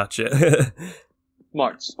try and attach it.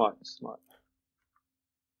 Smart.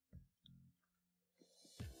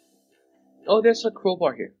 Oh, there's a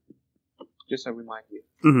crowbar here. Just to remind you.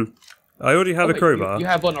 Mm-hmm. I already have a crowbar. You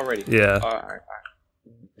have one already? Yeah. Alright.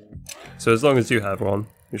 So as long as you have one,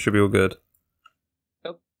 it should be all good.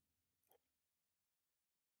 Yep.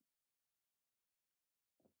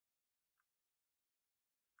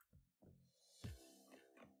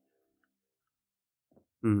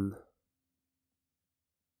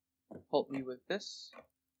 Help me with this.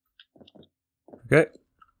 Okay.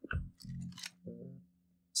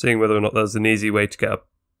 Seeing whether or not there's an easy way to get up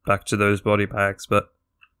back to those body bags, but...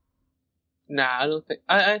 Nah, I don't think...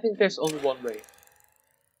 I think there's only one way.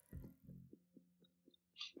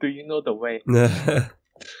 Do you know the way?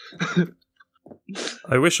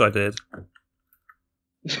 I wish I did.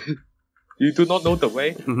 You do not know the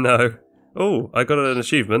way? No. Oh, I got an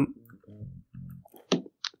achievement. I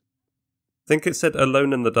think it said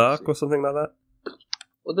Alone in the Dark or something like that.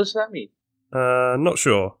 What does that mean? Not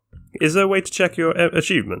sure. Is there a way to check your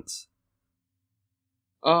achievements?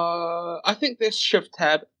 I think there's shift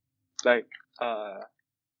tab, like,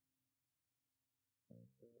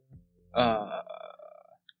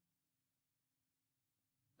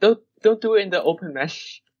 Don't do it in the open, man.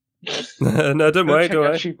 No, don't worry, don't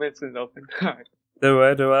worry. Achievements in the open. Don't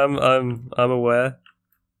worry, I'm aware.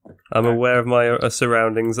 I'm aware of my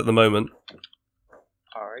surroundings at the moment.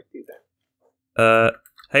 Alright, do that.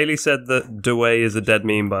 Haley said that Dewey is a dead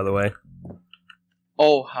meme, by the way.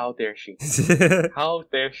 Oh, how dare she. How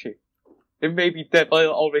dare she. It may be dead, but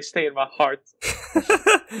it'll always stay in my heart.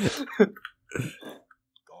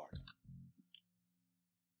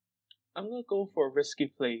 I'm gonna go for a risky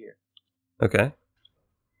play here. Okay.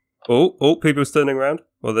 Oh, people's turning around.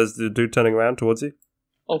 Well, there's the dude turning around towards you.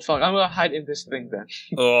 Oh, fuck, I'm gonna hide in this thing then.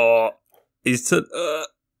 Oh, he's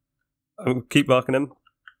I'll keep marking him.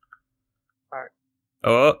 Alright.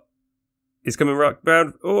 Oh, he's coming right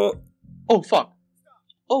round. Oh. Oh, fuck.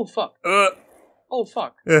 Oh, fuck. Oh,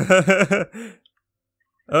 fuck. Oh,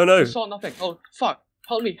 no. I saw nothing. Oh, fuck.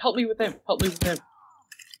 Help me with him.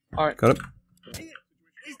 Alright. Got him.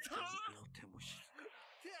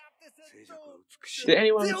 Did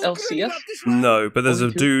anyone else see us? No, but there's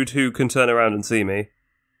a dude who can turn around and see me.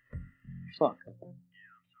 Fuck.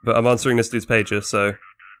 But I'm answering this dude's pager, so...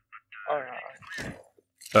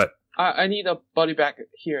 Alright. I need a body bag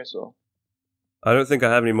here as well. I don't think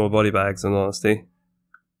I have any more body bags, in honesty.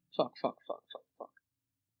 Fuck.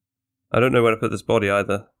 I don't know where to put this body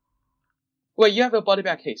either. Wait, you have a body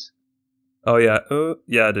bag case? Oh, yeah.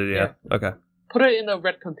 Yeah, I did, yeah. Okay. Put it in a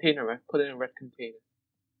red container, man.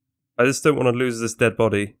 I just don't want to lose this dead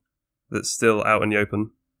body that's still out in the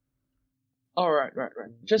open. Oh, right.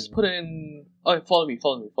 Just put it in... Oh, follow me.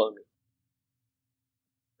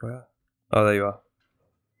 Where? Oh, there you are.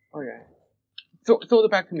 Okay. Throw the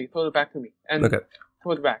bag to me. And okay.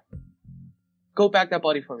 Throw the bag. Go back that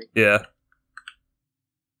body for me. Yeah.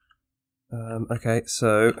 Okay,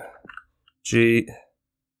 so... G...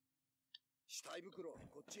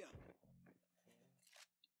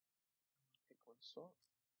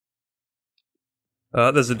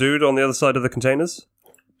 There's a dude on the other side of the containers.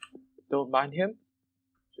 Don't mind him.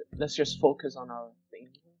 Let's just focus on our thing.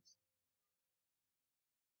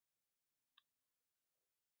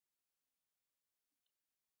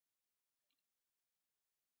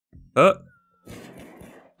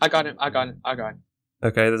 I got him.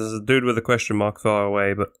 Okay, there's a dude with a question mark far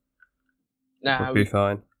away, but nah, we'll be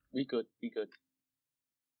fine. We good.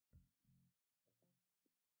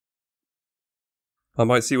 I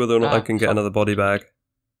might see whether or not I can get another body bag.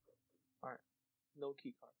 Alright. No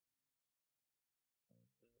key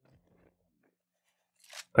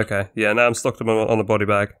card. Okay, yeah, now I'm stocked on a body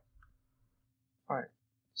bag. Alright.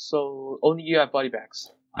 So, only you have body bags.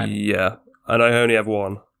 Yeah, and I only have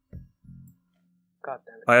one. God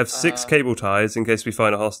damn it. I have 6 cable ties in case we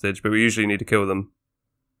find a hostage, but we usually need to kill them.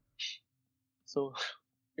 So,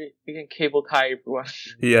 we can cable tie everyone.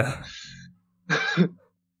 Yeah.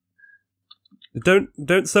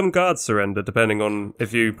 Don't some guards surrender depending on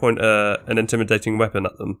if you point an intimidating weapon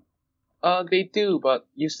at them? They do, but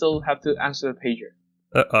you still have to answer the pager.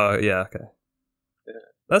 Yeah, okay. Yeah.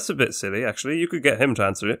 That's a bit silly, actually. You could get him to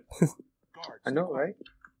answer it. I know, right?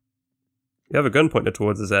 You have a gun pointed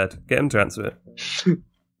towards his head. Get him to answer it.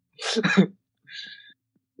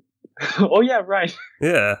 Oh yeah, right.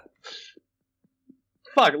 Yeah.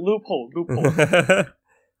 Fuck, loophole.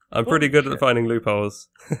 I'm pretty good at finding loopholes.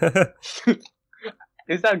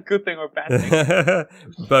 Is that a good thing or a bad thing?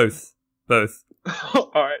 Both.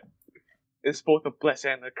 Alright. It's both a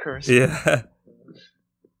blessing and a curse. Yeah.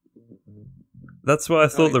 That's why I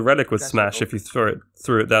thought the relic would smash if you threw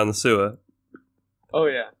it down the sewer. Oh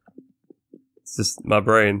yeah. It's just my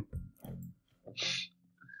brain.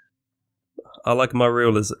 I like my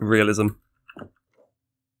realism.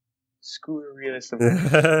 Screw realism.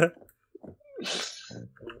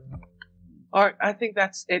 Alright, I think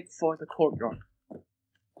that's it for the courtyard.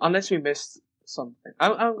 Unless we missed something.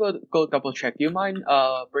 I'm going to go double check. Do you mind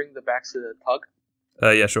bring the bags to the tug?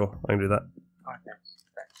 Yeah, sure. I can do that. Alright, thanks.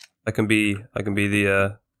 I can be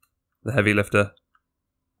the heavy lifter.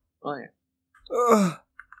 Oh yeah.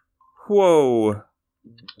 Whoa.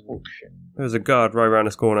 Oh shit. There's a guard right around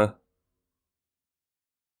this corner.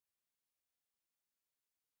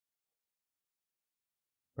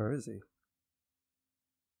 Where is he?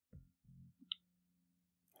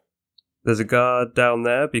 There's a guard down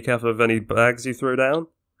there. Be careful of any bags you throw down.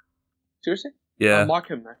 Seriously? Yeah. I'll mark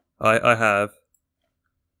him, man. I have.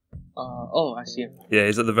 Oh, I see him. Yeah,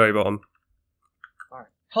 he's at the very bottom. Alright.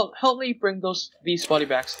 Help me bring these body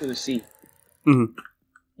bags to the sea. Mm-hmm.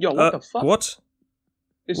 Yo, what the fuck? What?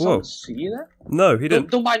 Did someone see that? No, he didn't.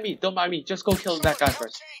 Don't mind me. Just go kill that guy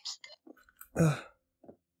first.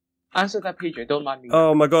 Answer that pager. Don't mind me.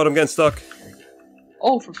 Oh my god, I'm getting stuck.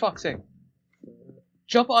 Oh, for fuck's sake.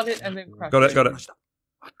 Jump on it and then crash. Got it.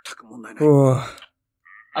 Oh.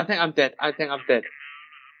 I think I'm dead.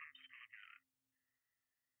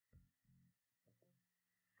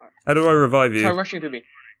 How do I revive you? Try rushing to me.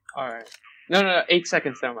 Alright. No. 8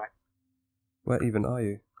 seconds, never mind. Where even are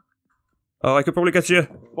you? Oh, I could probably get you.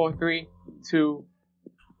 4, 3, 2,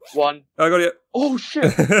 1. I got you. Oh shit!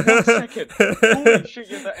 1 second. Holy shit,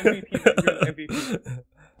 you're the MVP. You're the MVP.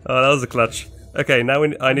 Oh, that was a clutch. Okay, now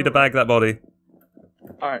I need to bag that body.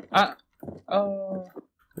 Alright.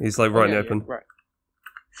 He's like right in the open. Yeah, right.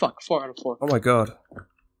 Fuck, 4 out of 4. Oh my god. I'm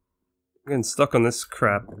getting stuck on this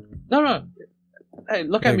crap. No. Hey,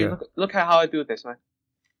 look at me. Look at how I do this, man.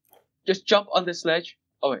 Just jump on this ledge.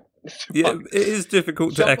 Oh wait. Yeah, it is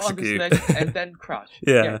difficult to execute. Jump on this ledge and then crouch.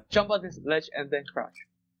 Yeah. Jump on this ledge and then crouch.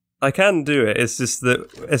 I can do it. It's just that,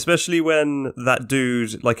 especially when that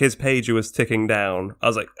dude, like his pager was ticking down, I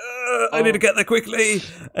was like, I need to get there quickly,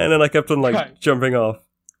 and then I kept on like jumping off.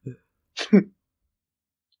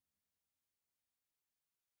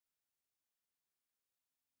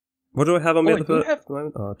 What do I have on me at the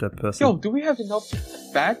moment? Oh, dead person. Yo, do we have enough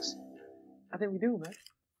bags? I think we do, man.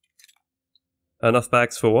 Enough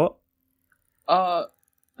bags for what?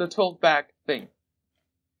 The 12 bag thing.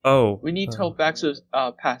 Oh. We need 12 bags to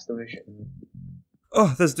pass the mission.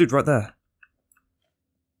 Oh, there's a dude right there.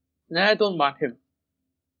 Nah, I don't mind him.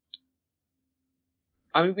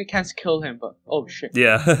 I mean, we can't kill him, but oh shit.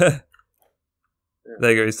 Yeah.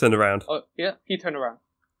 There you go, he's turned around. Oh, yeah, he turned around.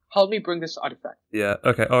 Help me bring this artifact. Yeah,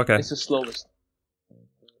 okay. It's the slowest.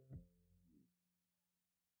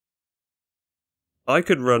 I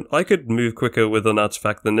could move quicker with an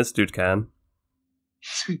artifact than this dude can.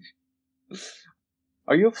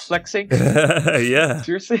 Are you flexing? Yeah.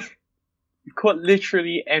 Seriously? You quite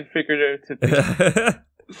literally and figuratively. Yeah.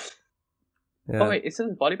 Oh wait, is it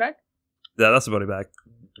a body bag? Yeah, that's a body bag.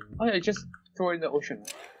 Oh yeah, just throw it in the ocean.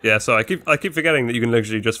 Yeah, so I keep forgetting that you can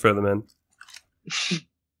literally just throw them in. Put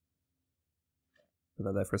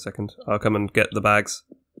that there for a second. I'll come and get the bags.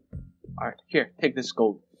 Alright, here, take this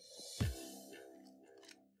gold.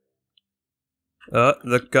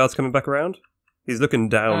 The guard's coming back around? He's looking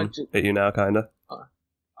down at you now, kinda.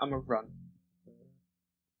 I'm gonna run.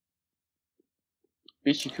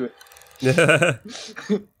 Beat you to it. Yeah.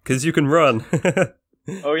 Because you can run.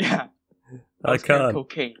 Oh yeah. I can't.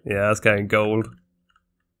 Cocaine. Yeah, I was carrying gold.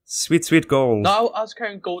 Sweet, sweet gold. No, I was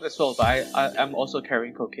carrying gold as well, but I'm also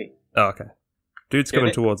carrying cocaine. Oh, okay. Dude's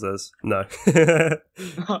coming towards us. No.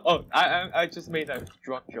 Oh, I just made a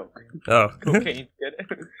drug joke. Oh. Cocaine, get it?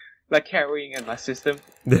 Like carrying in my system,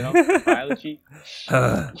 you know, biology.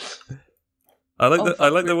 I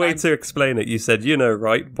like the way to explain it. You said, you know,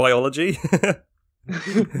 right? Biology.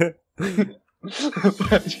 We're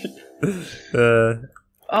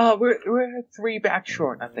 3 back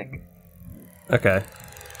short, I think. Okay.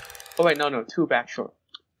 Oh wait, no, 2 back short.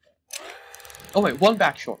 Oh wait, 1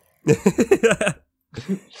 back short.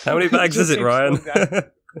 How many bags is it, Ryan?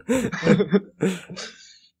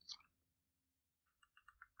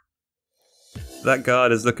 That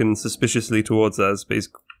guard is looking suspiciously towards us, but he's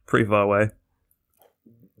pretty far away.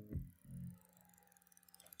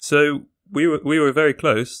 So we were very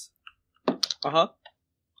close. Uh-huh.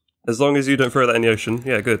 As long as you don't throw that in the ocean,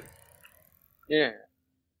 yeah, good. Yeah.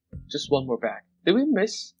 Just 1 more bag. Did we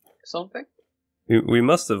miss something? We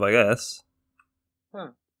must have, I guess.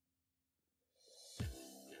 Huh.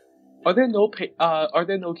 Are there no key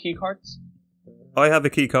cards? I have a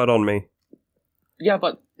key card on me. Yeah,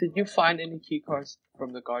 but did you find any key cards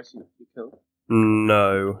from the guards you killed?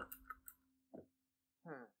 No.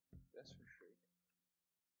 That's for sure.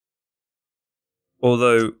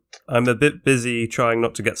 Although I'm a bit busy trying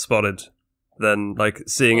not to get spotted than like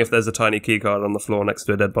seeing if there's a tiny key card on the floor next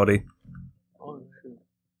to a dead body. Oh, true.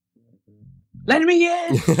 Let me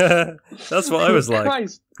in! That's what I was like.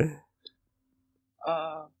 Christ.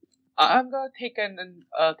 I'm gonna take a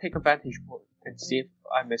vantage point and see if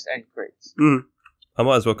I missed any crates. I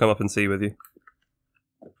might as well come up and see with you.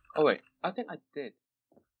 Oh wait, I think I did.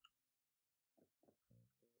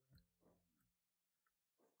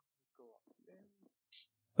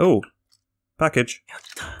 Oh, package.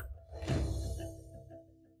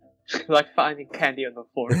 Like finding candy on the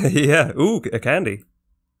floor. Yeah, ooh, a candy.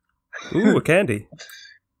 Ooh, a candy.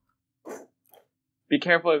 Be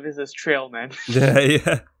careful if this is trail, man.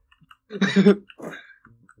 Yeah.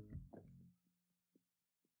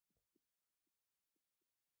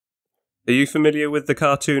 Are you familiar with the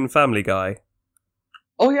cartoon Family Guy?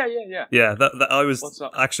 Oh yeah. Yeah, that I was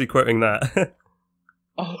actually quoting that.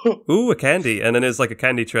 Oh. Ooh, a candy, and then there's like a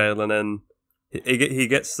candy trail, and then he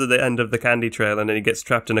gets to the end of the candy trail, and then he gets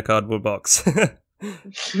trapped in a cardboard box.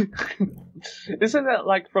 Isn't that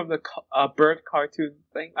like from the bird cartoon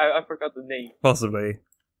thing? I forgot the name. Possibly.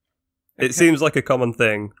 It seems like a common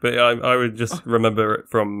thing, but I would just remember it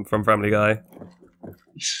from Family Guy.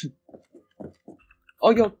 Oh,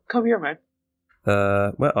 yo, come here, man.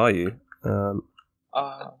 Where are you?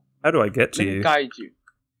 How do I get to you?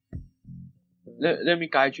 Let me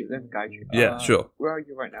guide you. Let me guide you. Yeah, sure. Where are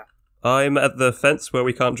you right now? I'm at the fence where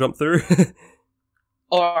we can't jump through.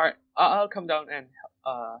 Alright, I'll come down and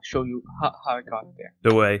show you how I got there.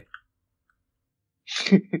 The way.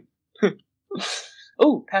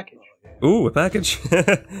 Oh, package. Ooh, a package.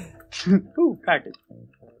 Ooh, package.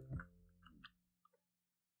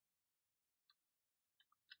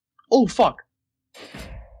 Oh, fuck.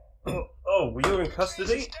 Oh, were you in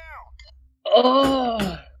custody?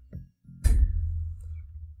 Oh.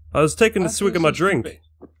 I was taking a swig of my drink. Stupid.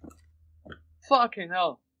 Fucking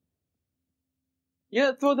hell.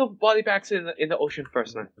 Yeah, throw the body bags in the ocean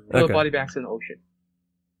first, man. Throw the body bags in the ocean.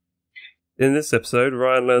 In this episode,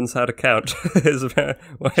 Ryan learns how to count, is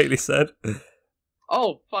what Haley said.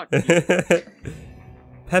 Oh, fuck.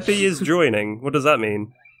 Peppy is joining. What does that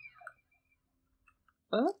mean?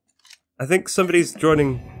 Huh? I think somebody's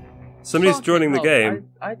joining the game.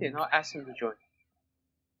 I did not ask him to join.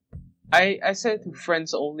 I said to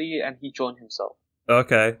friends only, and he joined himself.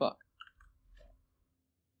 Okay. Fuck.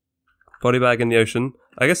 Body bag in the ocean.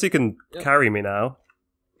 I guess he can carry me now.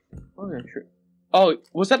 Oh, yeah, sure. Oh,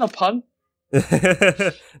 was that a pun?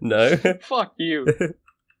 No. Fuck you.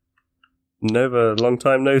 Nova, long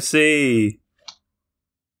time no see.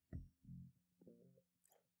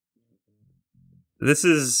 This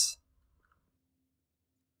is...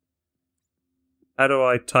 How do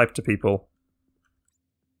I type to people?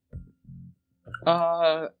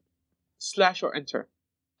 Slash or enter.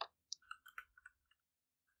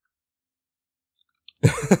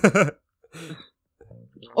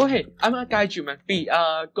 Oh hey, I'm gonna guide you, man. B,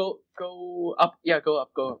 go up. Yeah, go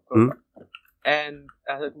up. and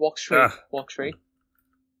walk straight. Walk straight.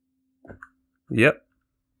 Yep.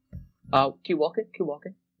 Keep walking. Keep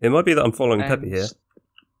walking. It might be that I'm following And Peppy here.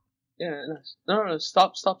 Yeah, no,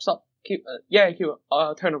 stop. Keep, keep,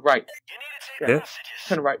 turn right. Yeah.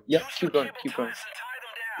 Turn right. Yep, keep going.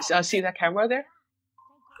 See that camera there?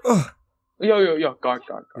 Oh. Yo, guard.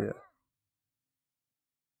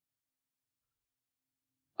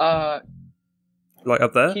 Yeah. Like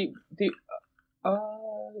up there? Do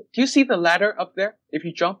you see the ladder up there? If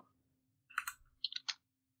you jump?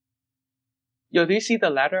 Yo, do you see the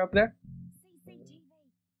ladder up there?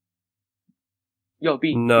 Yo,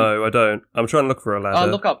 B. No, I don't. I'm trying to look for a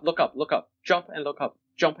ladder. Look up. Jump and look up.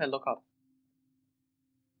 Jump.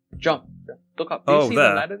 Look up. Do you see there.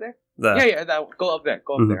 the ladder there? There. Yeah, go up there.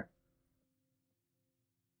 Go up there.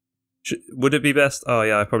 Would it be best? Oh,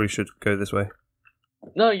 yeah, I probably should go this way.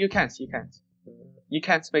 No, you can't. You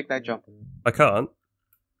can't make that jump. I can't?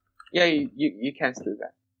 Yeah, you can't do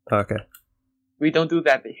that. Okay. We don't do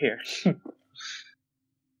that here.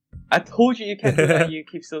 I told you can't do that. You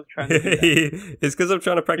keep still trying to do that. It's because I'm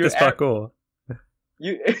trying to practice parkour.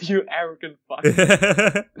 You arrogant fuck.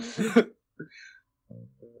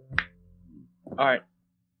 Alright.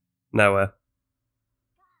 Now where?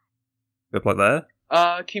 Up like there?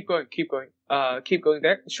 Keep going. Keep going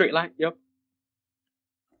there. Straight line. Yep.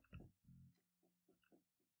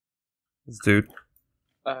 This dude.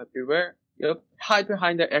 Beware. Yep. Hide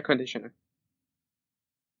behind the air conditioner.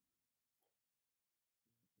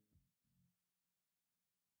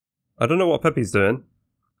 I don't know what Peppy's doing.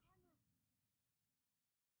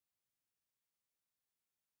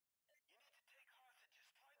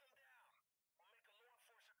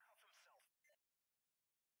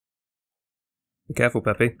 Be careful,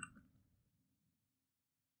 Peppy.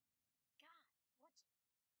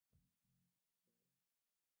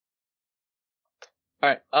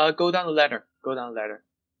 Alright, go down the ladder. Go down.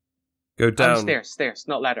 Stairs,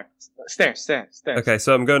 not ladder. Stairs. Okay,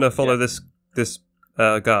 so I'm going to follow this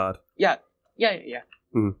guard. Yeah.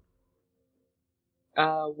 Hmm.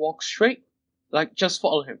 Walk straight. Like, just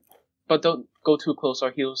follow him. But don't go too close or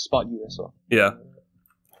he'll spot you as well. Yeah.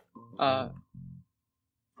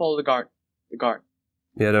 Follow the guard.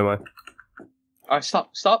 Yeah, don't mind. Alright,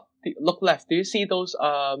 stop. Look left. Do you see those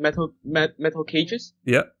metal cages?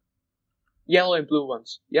 Yeah. Yellow and blue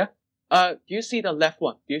ones. Yeah? Do you see the left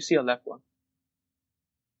one?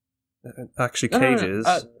 Actually, cages.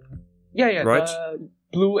 No. Yeah. Right. The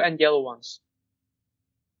blue and yellow ones.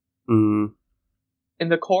 Hmm. In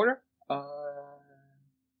the corner?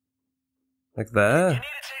 Like there?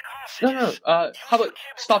 No. How about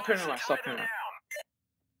stop turning around.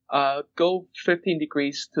 Go 15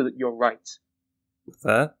 degrees to your right.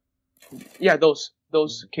 There? Yeah, those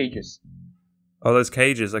cages. Oh, those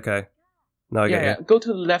cages. Okay. Now I get Yeah. Go to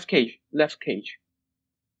the left cage.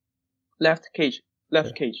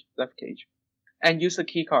 And use the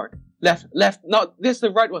key card. Left. No, this is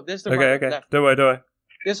the right one. Right one. Okay. Left. Don't worry.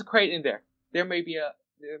 There's a crate in there. There may be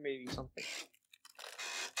something.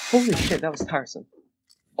 Holy shit, that was tiresome.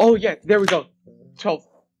 Oh yeah, there we go. 12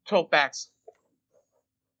 bags.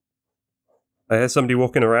 I hear somebody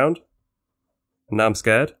walking around. And now I'm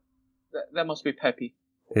scared. That must be Peppy.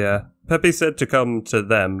 Yeah. Peppy said to come to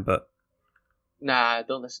them, but... Nah,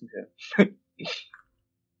 don't listen to him.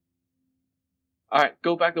 Alright,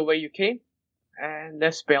 go back the way you came. And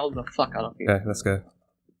let's bail the fuck out of here. Okay, let's go.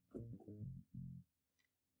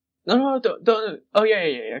 No, don't. Oh,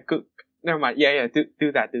 yeah. Good. Never mind. Yeah.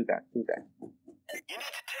 Do that.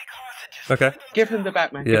 Okay. Give him the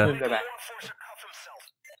back, man. Yeah. Give him the back.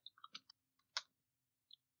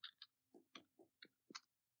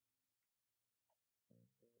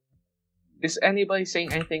 Is anybody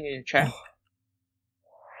saying anything in the chat?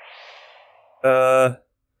 Are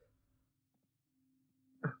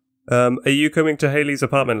you coming to Haley's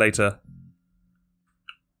apartment later?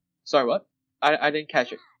 Sorry, what? I didn't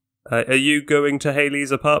catch it. Are you going to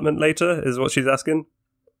Haley's apartment later, is what she's asking?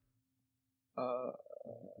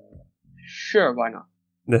 Sure, why not?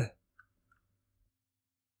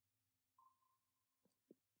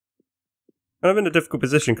 I'm in a difficult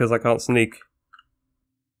position because I can't sneak.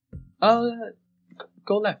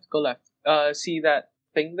 Go left. See that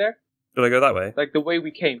thing there? Should I go that way? Like the way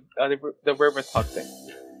we came, the river tug thing.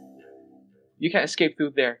 You can escape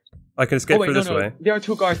through there. I can escape through this way? There are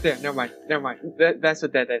two guards there. Never mind. That's a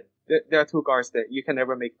dead end. There are two guards there. You can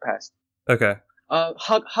never make it past. Okay.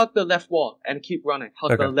 Hug the left wall and keep running.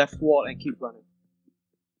 The left wall and keep running.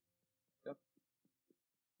 Yep.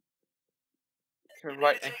 Turn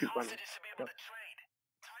right and keep running. Yep.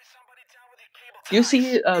 You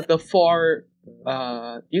see the far.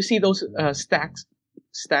 You see those stacks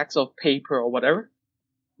stacks of paper or whatever?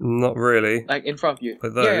 Not really. Like in front of you.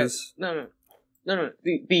 Like those? Yeah, no.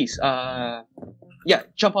 These. Yeah,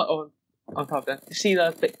 jump on top of them. See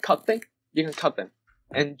the cut thing? You can cut them.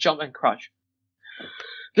 And jump and crouch.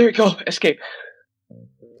 There you go, escape.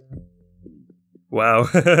 Wow.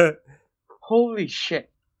 Holy shit.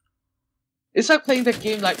 It's like playing the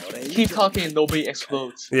game like keep talking and nobody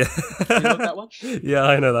explodes. Yeah. You know that one? Yeah,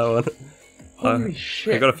 I know that one. Holy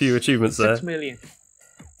shit. I got a few achievements there. 6 million.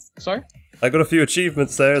 Sorry? I got a few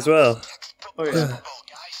achievements there as well. Oh yeah.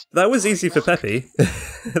 That was easy for Peppy.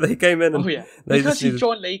 They came in and... Oh yeah. They Because just he needed...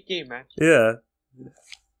 joined late game, man. Yeah.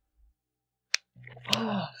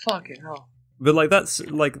 Oh, fucking hell. But like that's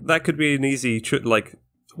like that could be an easy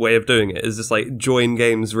way of doing it is just like join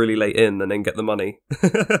games really late in and then get the money.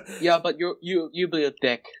 Yeah, but you be a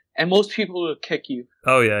dick. And most people will kick you.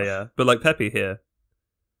 Oh yeah. But like Peppy here.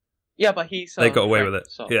 Yeah, but he's they got away with it.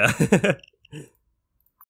 So. Yeah.